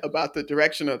like that about the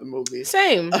direction of the movie.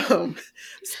 Same, and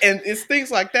it's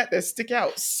things like that that stick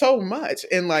out so much,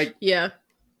 and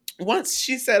once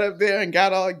she sat up there and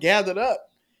got all gathered up,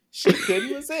 she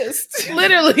couldn't resist.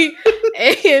 Literally.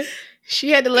 And she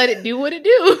had to let it do what it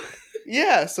do.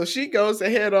 Yeah, so she goes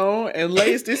ahead on and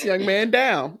lays this young man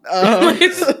down.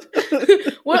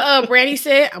 What Brandy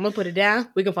said, I'm going to put it down.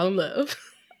 We can fall in love.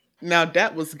 Now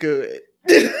that was good.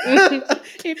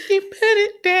 If you put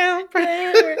it down,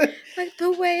 like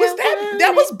the way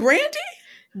that was Brandy?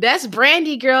 That's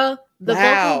Brandy, girl. The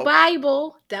vocal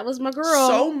Bible. That was my girl.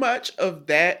 So much of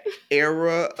that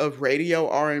era of radio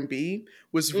R&B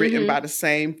was written by the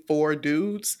same four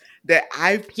dudes that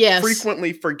I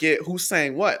frequently forget who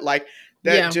sang what. Like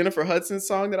that Jennifer Hudson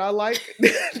song that I like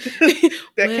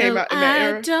that came out in that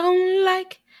era. I don't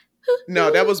like.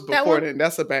 No, that was before then.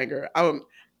 That's a banger. I've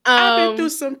been through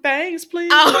some things, please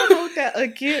don't hold that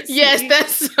against me. Yes,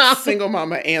 that's Single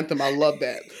Mama Anthem. I love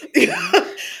that.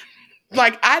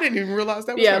 Like, I didn't even realize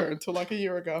that was her until like a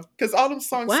year ago. Because all them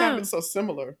songs sounded so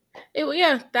similar.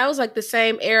 That was like the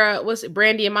same era. Was it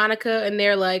Brandy and Monica? And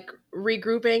they're like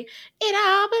regrouping. It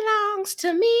all belongs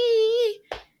to me.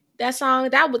 That song,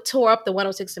 that would tore up the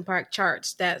 106 in Park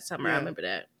charts that summer. I remember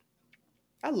that.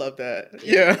 I love that.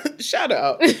 Yeah. Shout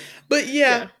out. But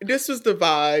this was the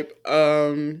vibe.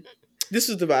 This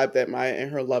was the vibe that Maya and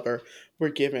her lover were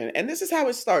given. And this is how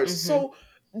it starts. So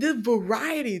the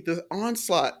variety, the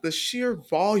onslaught, the sheer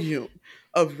volume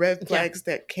of red flags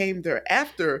that came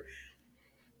thereafter,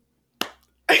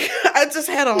 I just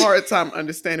had a hard time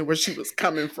understanding where she was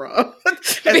coming from.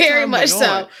 Very much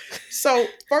so. So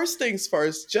first things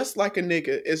first, just like a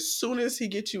nigga, as soon as he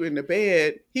gets you into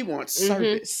bed, he wants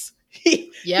service.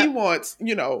 He wants,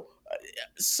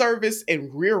 service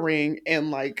and rearing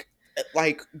and like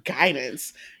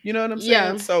guidance. You know what I'm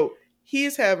saying? So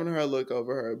He's having her look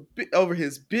over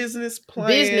his business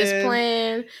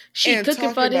plan. She and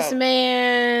cooking for this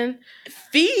man,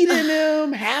 feeding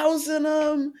him, housing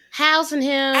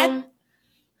him.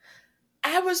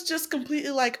 I was just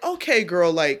completely like, okay,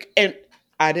 girl, like, and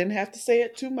I didn't have to say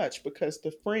it too much because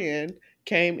the friend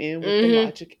came in with the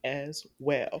logic as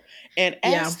well and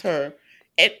asked her,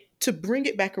 and to bring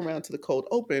it back around to the cold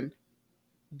open,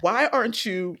 why aren't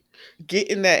you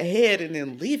getting that head and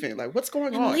then leaving? Like, what's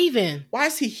going on? Leaving. Why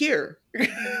is he here?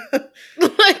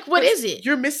 Like, what is it?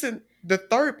 You're missing the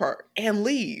third part. And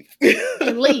leave.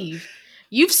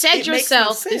 You've said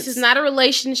yourself, this is not a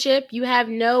relationship. You have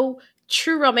no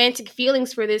true romantic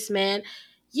feelings for this man.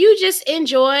 You just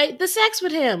enjoy the sex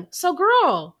with him. So,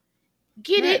 girl,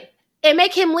 get it and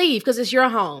make him leave because it's your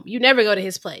home. You never go to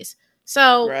his place.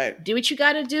 So do what you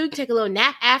got to do. Take a little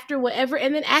nap after whatever,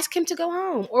 and then ask him to go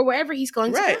home or wherever he's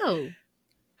going to go.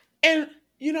 And,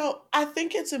 you know, I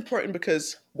think it's important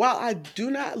because while I do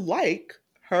not like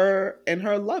her and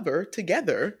her lover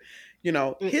together, you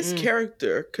know, his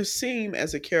character, Kasim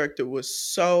as a character, was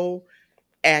so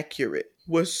accurate,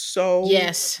 was so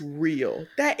real.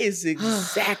 That is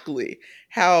exactly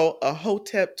how a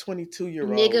Hotep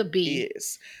 22-year-old nigga be.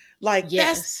 is. Like,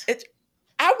 that's it.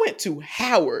 I went to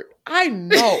Howard. I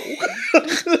know.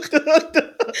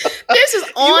 This is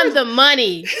on the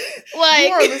money. Like,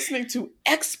 you are listening to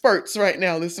experts right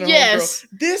now, listener. Yes.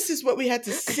 Homegirl. This is what we had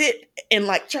to sit and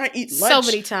like try and eat lunch so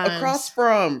many times across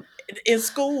from in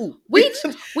school. We're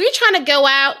trying to go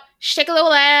out, shake a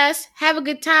little ass, have a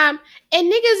good time, and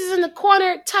niggas is in the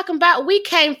corner talking about we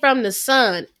came from the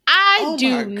sun. I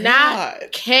do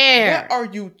not care. What are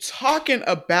you talking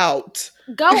about?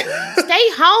 Go stay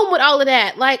home with all of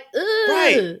that. Like, ugh.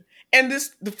 Right. And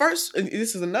this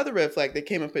is another red flag that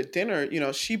came up at dinner. You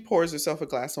know, she pours herself a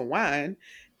glass of wine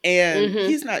and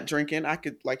he's not drinking. I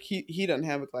could like, he doesn't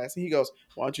have a glass. And he goes,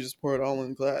 why don't you just pour it all in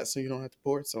the glass so you don't have to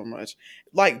pour it so much?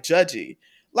 Like judgy.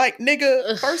 Like,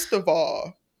 nigga, first of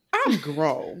all, I'm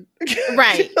grown.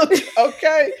 Right.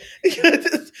 Okay.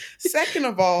 Second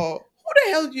of all, who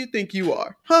the hell do you think you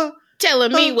are? Huh?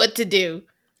 Telling me what to do.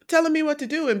 Telling me what to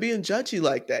do and being judgy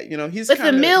like that. You know, he's with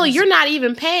a meal you're not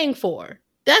even paying for.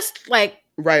 That's like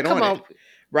right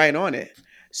on it.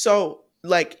 So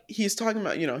like he's talking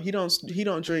about, you know, he don't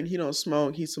drink, he don't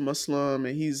smoke, he's a Muslim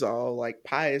and he's all like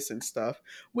pious and stuff,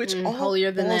 which all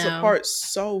holier than falls thou. Apart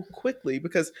so quickly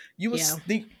because you was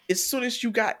as soon as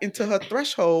you got into her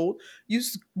threshold, you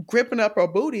gripping up her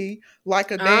booty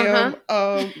like a damn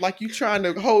like you trying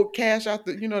to hold cash out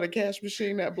the, you know, the cash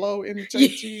machine that blow in the Chuck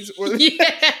E. Cheese or you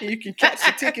can catch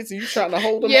the tickets and you trying to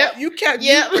hold them up. You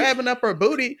grabbing up her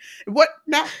booty. What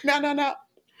now?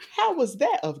 How was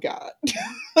that of God?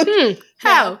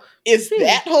 How? Is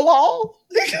that halal?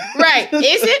 Right.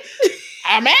 Is it?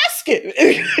 I'm asking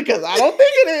because I don't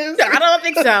think it is. I don't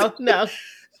think so. No.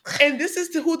 And this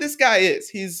is who this guy is.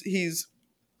 He's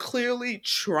clearly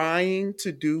trying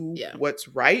to do what's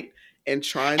right and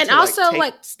trying to also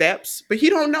take steps, but he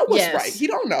don't know what's right. He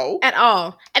don't know at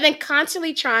all. And then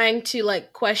constantly trying to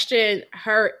like question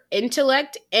her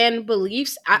intellect and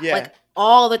beliefs like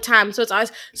all the time. So it's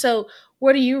always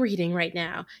what are you reading right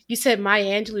now? You said Maya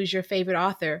Angelou is your favorite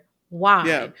author. Why?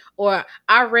 Yeah. Or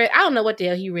I don't know what the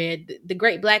hell he read. The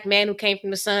Great Black Man Who Came from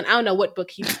the Sun. I don't know what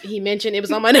book he mentioned. It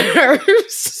was on my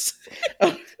nerves.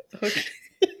 Okay.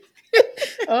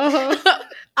 I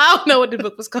don't know what the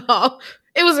book was called.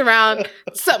 It was around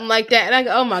something like that. And I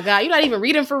go, oh my God, you're not even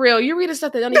reading for real. You're reading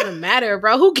stuff that don't even matter,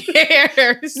 bro. Who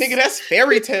cares? Nigga, that's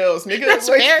fairy tales. Nigga, that's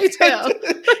fairy tales.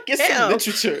 Get some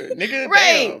literature. Nigga,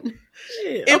 right. Damn.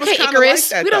 Okay,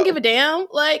 Icarus, we don't give a damn.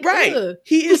 Like, right. Ugh.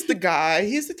 He is the guy.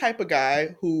 He's the type of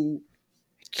guy who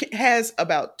has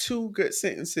about 2 good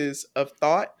sentences of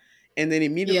thought. And then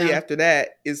immediately after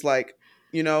that is like,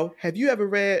 you know, have you ever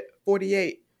read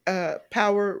 48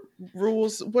 power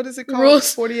rules? What is it called?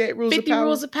 48 rules 50 of power.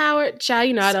 rules of power. Child,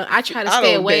 you know, I try to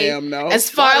stay away as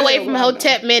far away from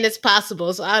Hotep men as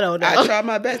possible. So I don't know. I try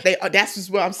my best. That's just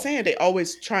what I'm saying. They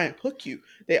always try and hook you.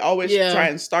 They always try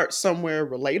and start somewhere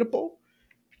relatable.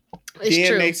 It's then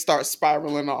true. They start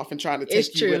spiraling off and trying to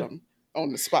take you with them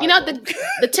on the spiral. You know,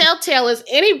 the telltale is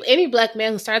any black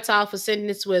man who starts off a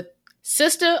sentence with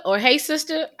sister or hey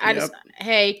sister,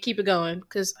 hey, keep it going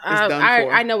because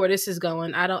I know where this is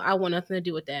going. I want nothing to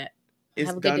do with that. It's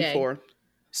Have a good day. done for.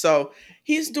 So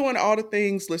he's doing all the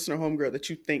things, listener homegirl, that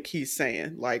you think he's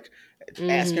saying, like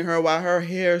asking her why her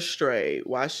hair's straight,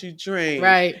 why she drinks,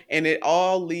 right? And it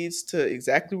all leads to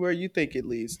exactly where you think it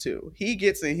leads to. He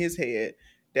gets in his head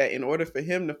that in order for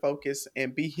him to focus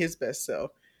and be his best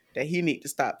self, that he need to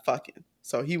stop fucking.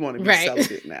 So he want to be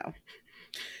celibate now.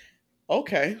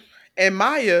 Okay. And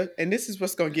Maya, and this is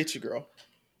what's gonna get you, girl.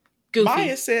 Goofy.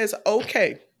 Maya says,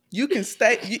 "Okay, you can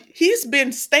stay." He's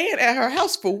been staying at her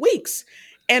house for weeks,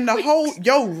 and the whole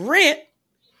your rent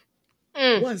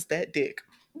was that dick.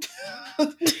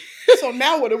 So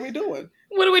now what are we doing?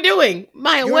 What are we doing,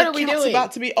 Maya? Your what are we account's doing?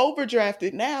 about to be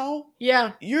overdrafted now.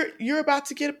 Yeah, you're about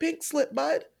to get a pink slip,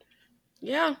 bud.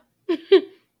 Yeah.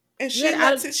 And she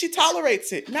lets it. She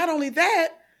tolerates it. Not only that.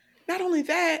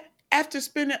 After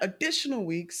spending additional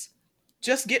weeks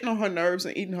just getting on her nerves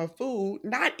and eating her food,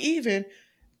 not even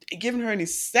giving her any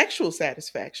sexual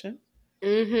satisfaction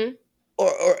or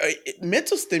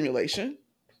mental stimulation.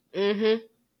 He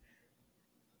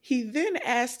then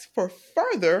asked for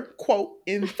further, quote,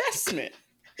 investment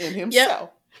in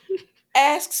himself.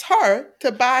 Asks her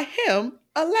to buy him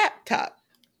a laptop.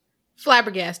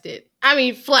 Flabbergasted.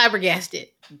 Flabbergasted.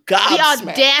 Gobsmacked. The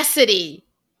audacity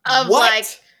of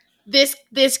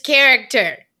this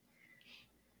character.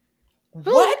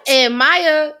 What? And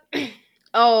Maya,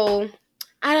 I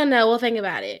don't know. We'll think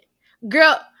about it.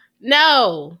 Girl,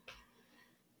 no.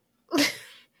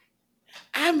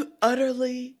 I'm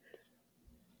utterly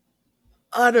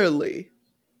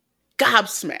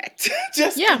gobsmacked.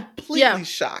 Just completely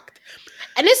shocked.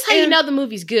 And this is how you know the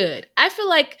movie's good. I feel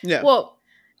like,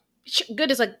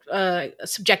 good is like a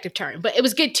subjective term, but it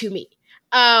was good to me.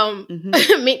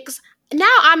 Because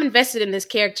now I'm invested in this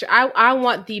character. I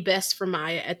want the best for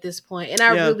Maya at this point, and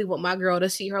I really want my girl to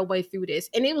see her way through this.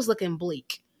 And it was looking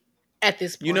bleak at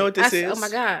this point. You know what this is? Oh my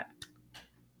God.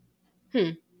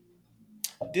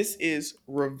 This is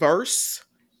reverse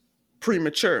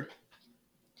premature.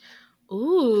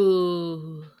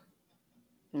 Ooh.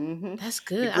 That's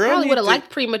good. I probably would have liked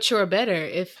premature better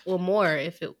if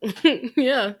it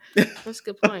yeah. That's a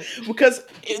good point. Because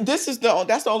that's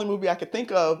the only movie I could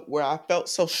think of where I felt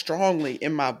so strongly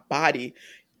in my body.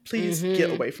 Please get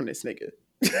away from this nigga.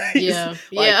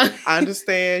 I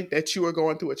understand that you are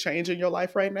going through a change in your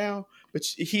life right now, but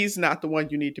he's not the one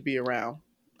you need to be around.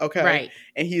 Okay. Right.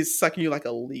 And he's sucking you like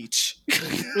a leech.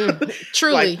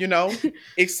 Truly.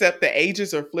 Except the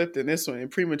ages are flipped in this one. In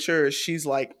premature, she's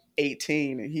like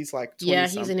 18 and he's like 20 Yeah,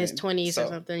 he's in his 20s or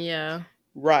something, yeah.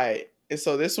 Right. And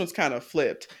so this one's kind of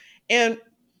flipped. And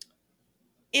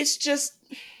it's just,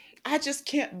 I just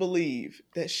can't believe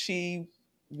that she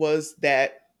was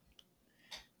that,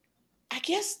 I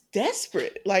guess,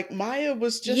 desperate. Like Maya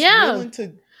was just willing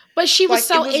to. But she was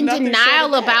so in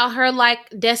denial about her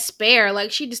despair.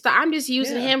 Like she just thought, I'm just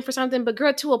using him for something. But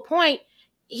girl, to a point,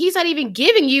 he's not even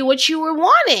giving you what you were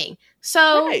wanting.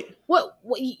 So what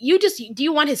you just, do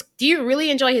you really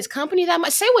enjoy his company that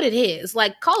much? Say what it is.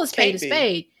 Like call a spade a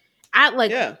spade.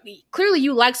 Clearly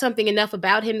you like something enough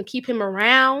about him to keep him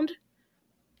around.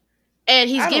 And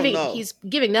he's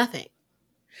giving nothing.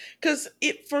 Cause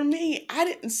for me, I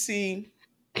didn't see.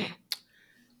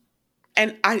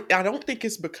 And I don't think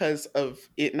it's because of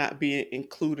it not being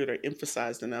included or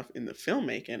emphasized enough in the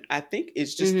filmmaking. I think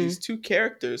it's just these two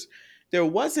characters. There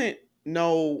wasn't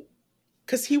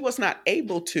because he was not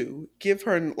able to give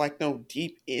her no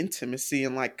deep intimacy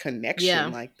and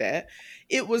connection like that.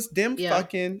 It was them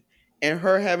fucking and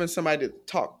her having somebody to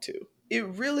talk to. It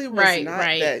really was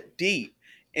not that deep.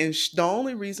 And the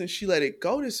only reason she let it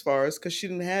go this far is because she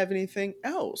didn't have anything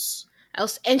else.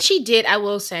 And she did, I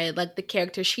will say, the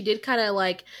character, she did kind of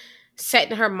set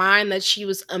in her mind that she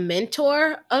was a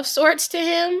mentor of sorts to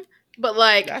him. But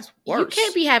that's worse. You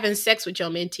can't be having sex with your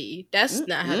mentee. That's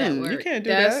not how that works. You can't do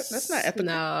that. That's not ethical.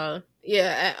 No,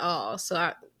 at all.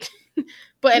 So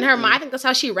but in her mind, I think that's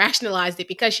how she rationalized it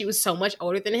because she was so much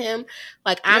older than him.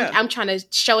 I'm trying to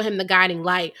show him the guiding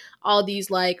light. All these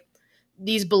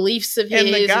these beliefs of his.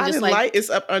 And the guiding light is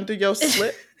up under your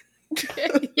slip.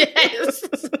 Yes.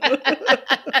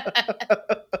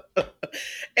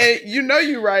 And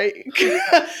you're right.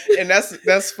 And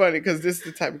that's funny because this is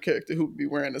the type of character who would be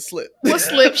wearing a slip. Well,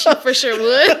 slip she for sure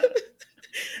would.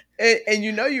 And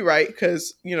you're right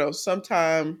because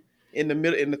sometime in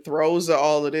the throes of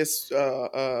all of this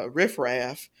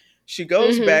riffraff, she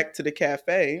goes back to the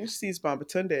cafe and she sees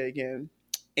Babatunde again,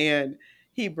 and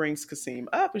he brings Kasim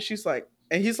up, and she's like.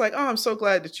 And he's like, "Oh, I'm so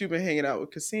glad that you've been hanging out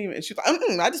with Kasim." And she's like,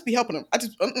 I just be helping him. I'm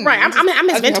his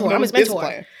mentor. I'm his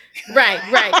mentor.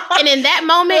 Right. And in that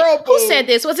moment, who said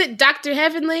this? Was it Dr.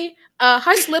 Heavenly?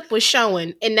 Her slip was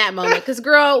showing in that moment. Because,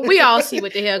 girl, we all see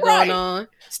what the hell going on.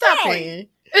 Stop playing.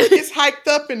 It's hiked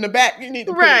up in the back. You need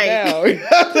to put it down.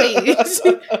 Please.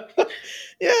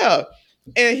 Yeah.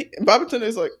 And Babatunde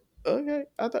is like, okay,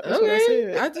 I thought that's what I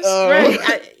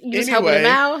said. You just helping him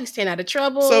out. He's staying out of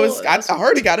trouble. So I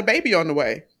heard he got a baby on the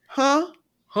way. Huh?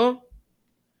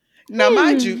 Now,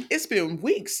 mind you, it's been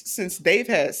weeks since they've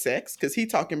had sex because he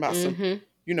talking about some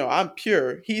I'm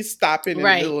pure. He's stopping in the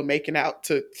Right. middle of making out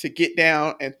to get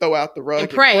down and throw out the rug And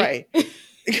and pray. pray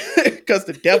because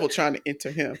the devil trying to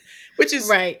enter him, which is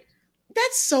Right.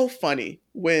 that's so funny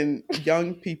when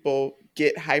young people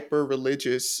get hyper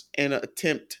religious and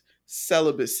attempt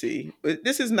celibacy. But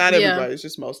this is not Yeah. everybody, it's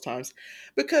just most times.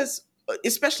 Because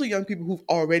especially young people who've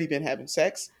already been having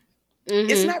sex,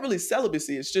 it's Mm-hmm. not really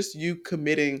celibacy, it's just you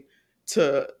committing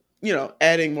to,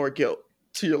 adding more guilt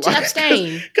to your To life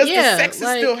abstain. because the Yeah. sex is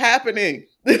still Like, happening.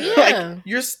 Like yeah.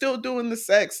 you're still doing the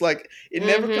sex. Like it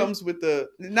never Mm-hmm. comes with the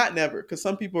not never because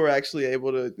some people are actually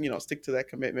able to stick to that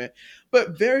commitment,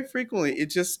 but very frequently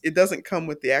it doesn't come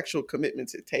with the actual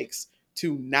commitments it takes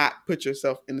to not put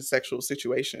yourself in a sexual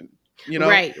situation.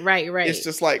 Right. Right. It's Right.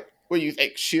 just like, what do you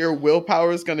think? Sheer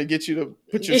willpower is going to get you to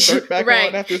put your shirt back on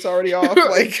Right. after it's already off?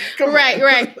 Like, come Right. on.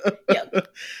 Right. Yeah.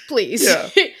 Please. Yeah.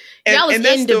 Y'all was And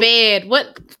that's into the bed.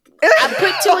 What? I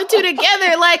put two and two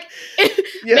together. Like,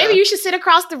 yeah. maybe you should sit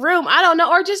across the room. I don't know,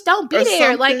 or just don't be Or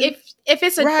there. Like, something. if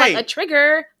it's like a Right.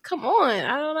 trigger, come on.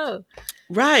 I don't know.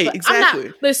 Right, But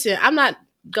exactly. I'm not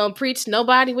gonna preach to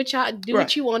nobody. What y'all do Right.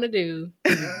 what you want to do.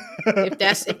 If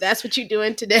that's what you're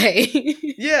doing today.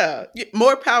 Yeah,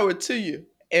 more power to you.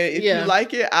 And if you Yeah.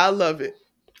 like it, I love it.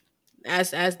 As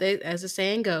the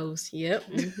saying goes. Yep.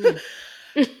 Mhm.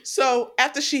 So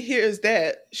after she hears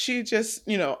that, she just,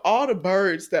 all the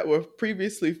birds that were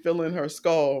previously filling her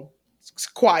skull, it's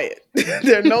quiet.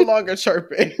 They're no longer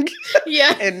chirping.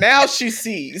 Yeah. And now she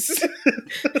sees.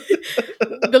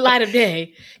 The light of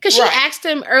day. Because she Right. asked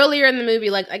him earlier in the movie,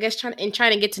 like, I guess trying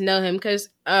to get to know him, because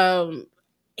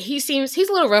he's a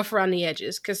little rough around the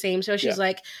edges, Kasim. So she's Yeah.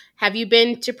 like, have you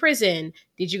been to prison?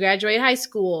 Did you graduate high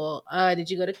school? Did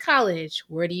you go to college?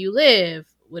 Where do you live?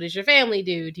 What does your family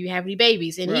do? Do you have any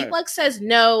babies? And he Right. like says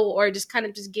no, or just kind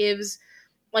of just gives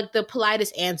like the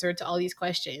politest answer to all these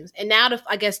questions. And now to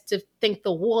think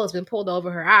the wool has been pulled over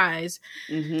her eyes,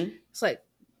 Mm-hmm. it's like,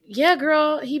 yeah,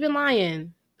 girl, he been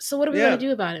lying. So what are we Yeah. going to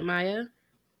do about it, Maya?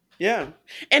 Yeah.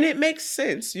 And it makes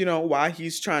sense, why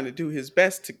he's trying to do his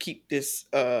best to keep this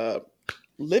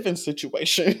living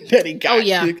situation that he got. Oh,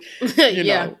 yeah. You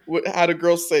know, how the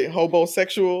girls say,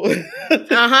 hobosexual.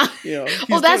 Uh-huh. He's Oh,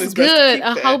 doing that's his best to good.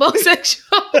 keep A that.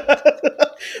 homosexual.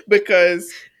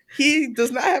 Because he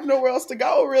does not have nowhere else to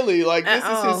go, really. Like, this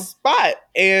is his spot.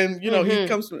 And, he Mhm.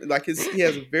 comes from, like, he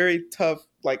has a very tough,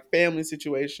 like, family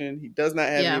situation. He does not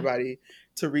have Yeah. anybody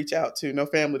to reach out to, no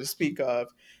family to speak of.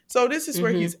 So this is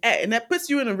where Mhm. he's at. And that puts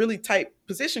you in a really tight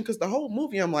position because the whole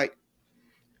movie, I'm like,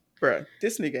 bruh,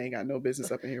 this nigga ain't got no business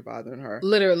up in here bothering her.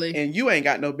 Literally. And you ain't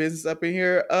got no business up in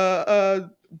here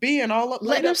being all up.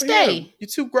 Let him up in stay. him. You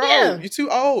too grown. Yeah. You too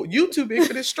old. You too big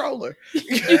for this stroller.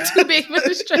 You're too big for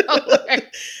the stroller.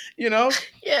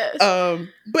 Yes.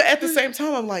 But at the same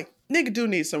time, I'm like, nigga do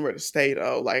need somewhere to stay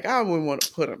though. Like, I wouldn't want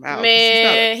to put him out. 'cause he's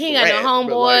not a Man, he ain't got threat, no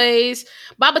but, like, homeboys.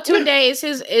 Baba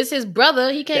Tunde is his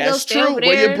brother. He can't go that's stay true. over there.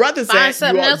 Where your brother's find at,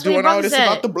 something you are else where your doing all brother's this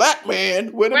about at. the black man.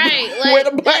 Where the, Right, where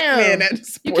the like, black damn. man at to You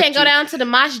support can't go down to the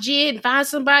masjid and find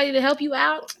somebody to help you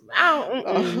out. I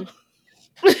don't.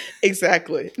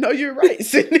 Exactly. No, you're right,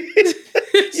 Sydney.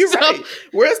 You're So, right.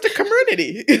 Where's the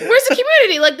community? Where's the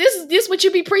community? Like, this what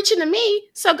you be preaching to me.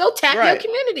 So go tap your Right.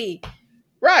 community.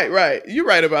 Right. You're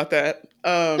right about that.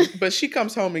 But she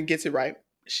comes home and gets it right.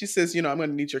 She says, I'm going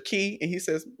to need your key. And he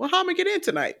says, well, how am I going to get in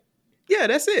tonight? Yeah,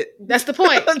 that's it. That's the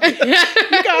point. You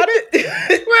got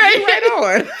it. Right. Right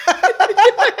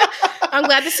on. I'm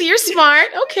glad to see you're smart.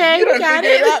 Okay, You we done got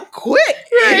figured it. out quick.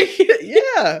 Right.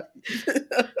 Yeah.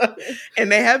 And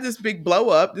they have this big blow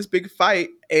up, this big fight.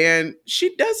 And she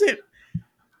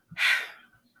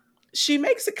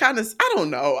makes it kind of, I don't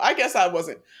know. I guess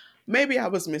maybe I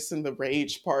was missing the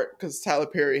rage part because Tyler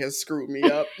Perry has screwed me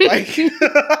up. Like,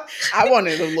 I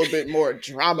wanted a little bit more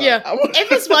drama. Yeah.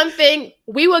 If it's one thing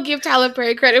we will give Tyler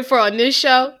Perry credit for on this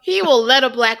show, he will let a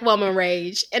black woman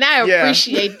rage. And I Yeah.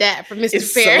 appreciate that from Mr.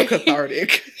 It's Perry. so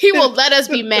cathartic. He will let us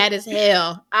be mad as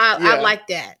hell. I like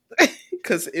that.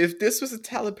 Because if this was a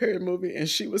Tyler Perry movie and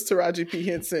she was Taraji P.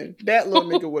 Henson, that little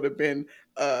nigga would have been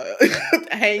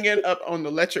hanging up on the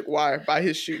electric wire by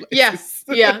his shoelaces.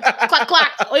 Yeah. Clack,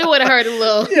 clack. We would have heard a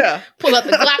little pull up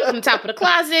the Glock from the top of the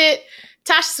closet.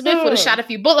 Tasha Smith would have shot a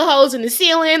few bullet holes in the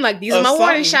ceiling. Like, these are my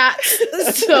warning shots.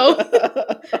 So,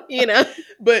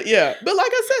 But yeah. But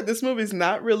like I said, this movie's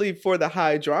not really for the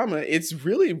high drama. It's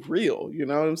really real. You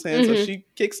know what I'm saying? Mm-hmm. So she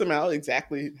kicks him out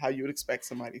exactly how you would expect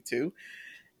somebody to.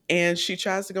 And she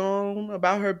tries to go on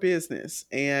about her business.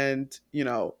 And,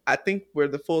 I think where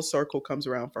the full circle comes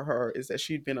around for her is that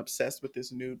she'd been obsessed with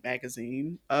this nude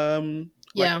magazine,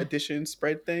 edition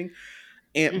spread thing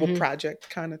and project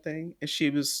kind of thing. And she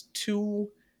was too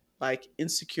like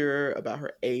insecure about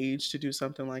her age to do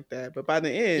something like that. But by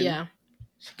the end, Yeah.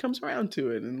 she comes around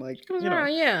to it and like, She comes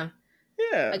around, yeah.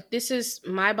 yeah. Like, this is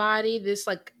my body. This,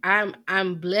 like,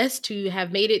 I'm blessed to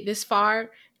have made it this far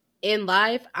in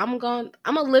life. I'm gonna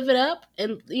live it up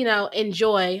and,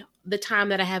 enjoy the time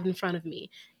that I have in front of me.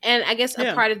 And I guess a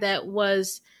Yeah. part of that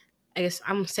was, I guess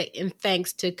I'm gonna say, in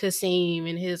thanks to Kasim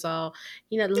and his love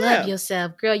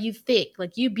yourself, girl, you thick,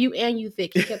 like you beaut and you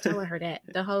thick. He kept telling her that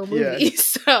the whole movie. Yeah.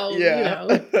 So,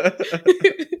 Yeah.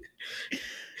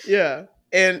 Yeah.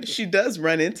 And she does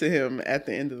run into him at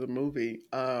the end of the movie.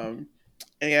 And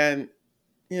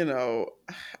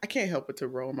I can't help but to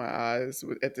roll my eyes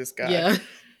at this guy. Yeah.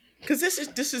 Cause this is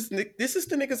the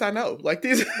niggas I know. Like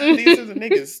these are the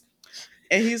niggas.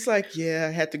 And he's like, yeah,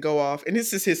 I had to go off. And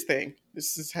this is his thing.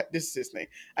 This is his thing.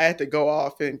 I had to go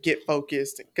off and get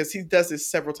focused. Because he does this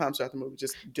several times throughout the movie,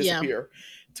 just disappear,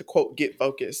 to quote, get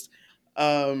focused.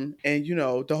 And,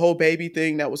 the whole baby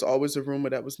thing, that was always a rumor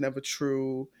that was never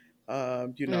true. I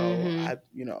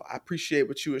appreciate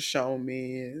what you were showing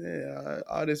me.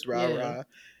 All this rah-rah.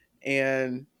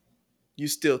 And you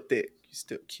still thick. You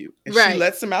still cute. And she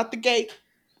lets him out the gate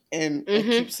and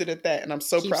keeps it at that. And I'm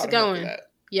so proud of her for that.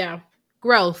 Yeah.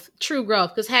 Growth, true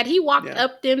growth. Because had he walked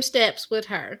up them steps with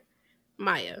her,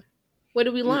 Maya, what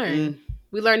did we learn? Mm-mm.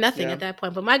 We learned nothing at that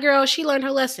point. But my girl, she learned her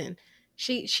lesson.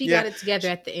 She got it together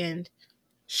at the end.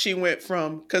 She went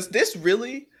from, because this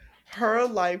really, her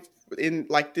life in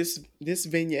like this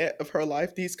vignette of her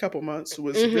life, these couple months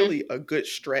was really a good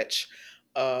stretch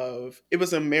of, it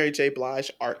was a Mary J.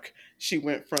 Blige arc. She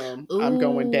went from I'm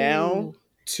going down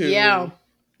to,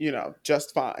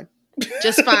 just fine.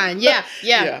 Just fine. Yeah.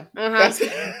 Uh-huh.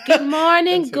 Good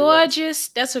morning, gorgeous.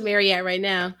 That's where Mary at right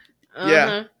now.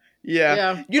 Uh-huh.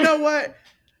 Yeah. You know what?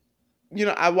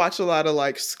 I watch a lot of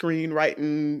like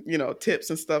screenwriting, tips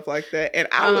and stuff like that. And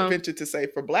I would venture to say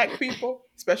for Black people,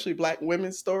 especially Black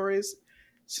women's stories,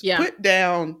 put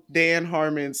down Dan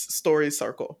Harmon's story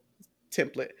circle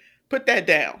template. Put that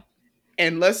down.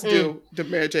 And let's do the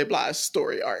Mary J. Blige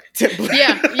story arc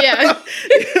template. Yeah.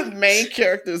 Main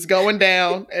character's going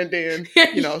down, and then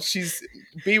she's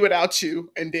Be Without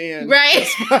You, and then Be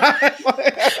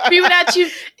Without You,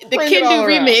 the Kendu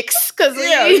remix, because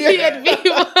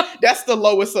that's the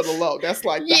lowest of the low. That's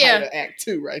like the height of Act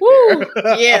 2 right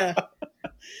there. Yeah.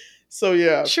 So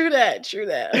yeah, true that.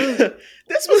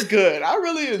 This was good. I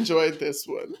really enjoyed this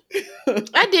one.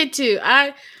 I did too.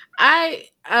 I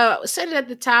said it at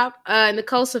the top.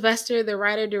 Nicole Sylvester, the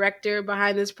writer-director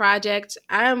behind this project,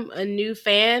 I'm a new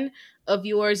fan of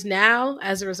yours now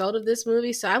as a result of this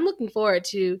movie. So I'm looking forward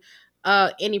to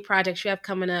any projects you have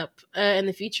coming up in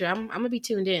the future. I'm going to be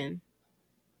tuned in.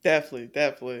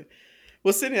 Definitely.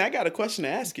 Well, Sydney, I got a question to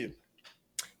ask you.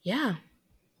 Yeah.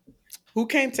 Who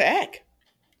came to act?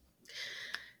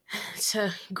 It's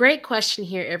a great question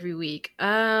here every week.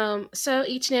 So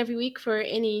each and every week, for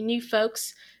any new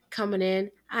folks coming in,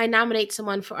 I nominate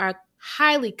someone for our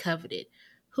highly coveted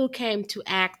Who Came to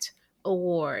Act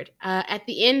award. At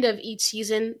the end of each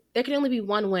season, there can only be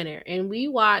one winner, and we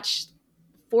watched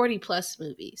 40 plus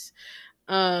movies.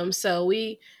 So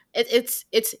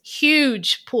it's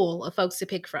huge pool of folks to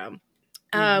pick from.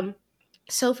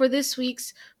 So for this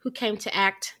week's Who Came to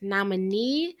Act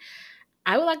nominee,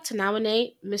 I would like to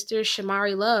nominate Mr.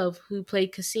 Shamari Love, who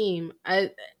played Kasim.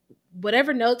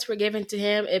 Whatever notes were given to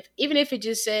him, even if it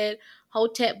just said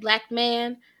Hotep Black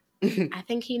Man, I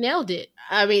think he nailed it.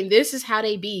 I mean, this is how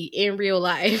they be in real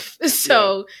life.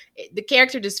 So the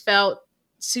character just felt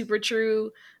super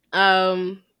true.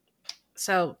 So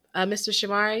Mr.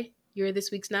 Shamari, you're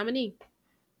this week's nominee.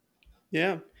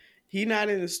 Yeah. He's not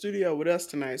in the studio with us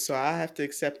tonight, so I have to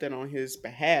accept that on his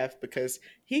behalf because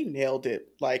he nailed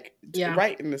it, like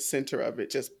right in the center of it,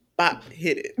 just bop,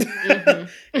 hit it.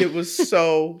 It was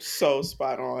so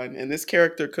spot on. And this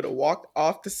character could have walked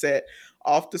off the set,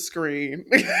 off the screen,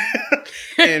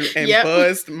 and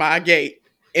buzzed my gate.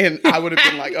 And I would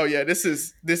have been like, oh yeah, this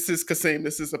is Kasim.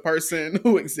 This is a person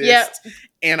who exists.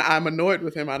 And I'm annoyed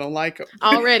with him. I don't like him.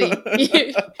 Already.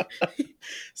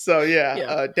 So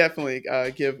definitely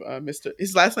give Mr.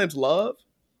 His last name's Love?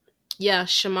 Yeah,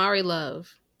 Shamari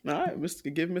Love. All right,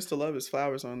 give Mr. Love his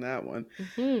flowers on that one.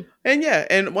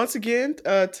 And once again,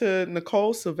 to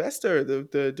Nicole Sylvester,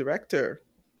 the director.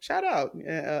 Shout out.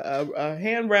 A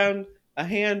round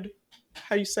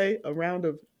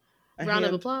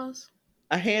of applause.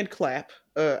 A hand clap.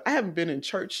 I haven't been in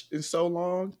church in so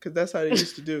long because that's how they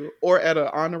used to do, or at an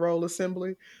honor roll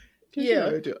assembly.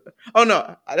 Oh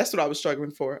no, that's what I was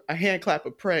struggling for. A hand clap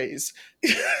of praise.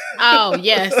 Oh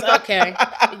yes, okay,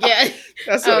 yeah,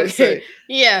 that's what they say.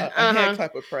 Yeah, a hand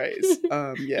clap of praise.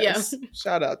 Yes,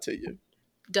 shout out to you.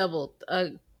 double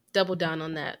down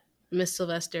on that, Miss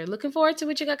Sylvester. Looking forward to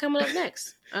what you got coming up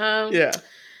next. Yeah.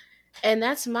 And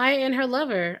that's Maya and her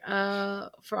lover.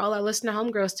 For all our listener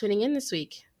homegirls tuning in this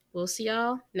week. We'll see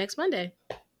y'all next Monday.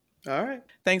 All right.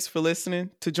 Thanks for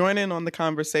listening. To join in on the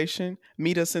conversation,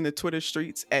 meet us in the Twitter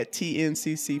streets at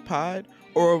TNCC Pod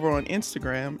or over on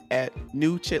Instagram at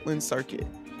New Chitlin Circuit,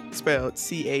 spelled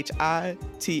CHITLIN.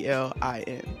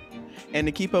 And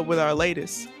to keep up with our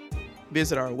latest,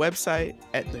 visit our website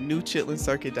at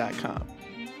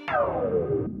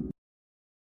thenewchitlincircuit.com.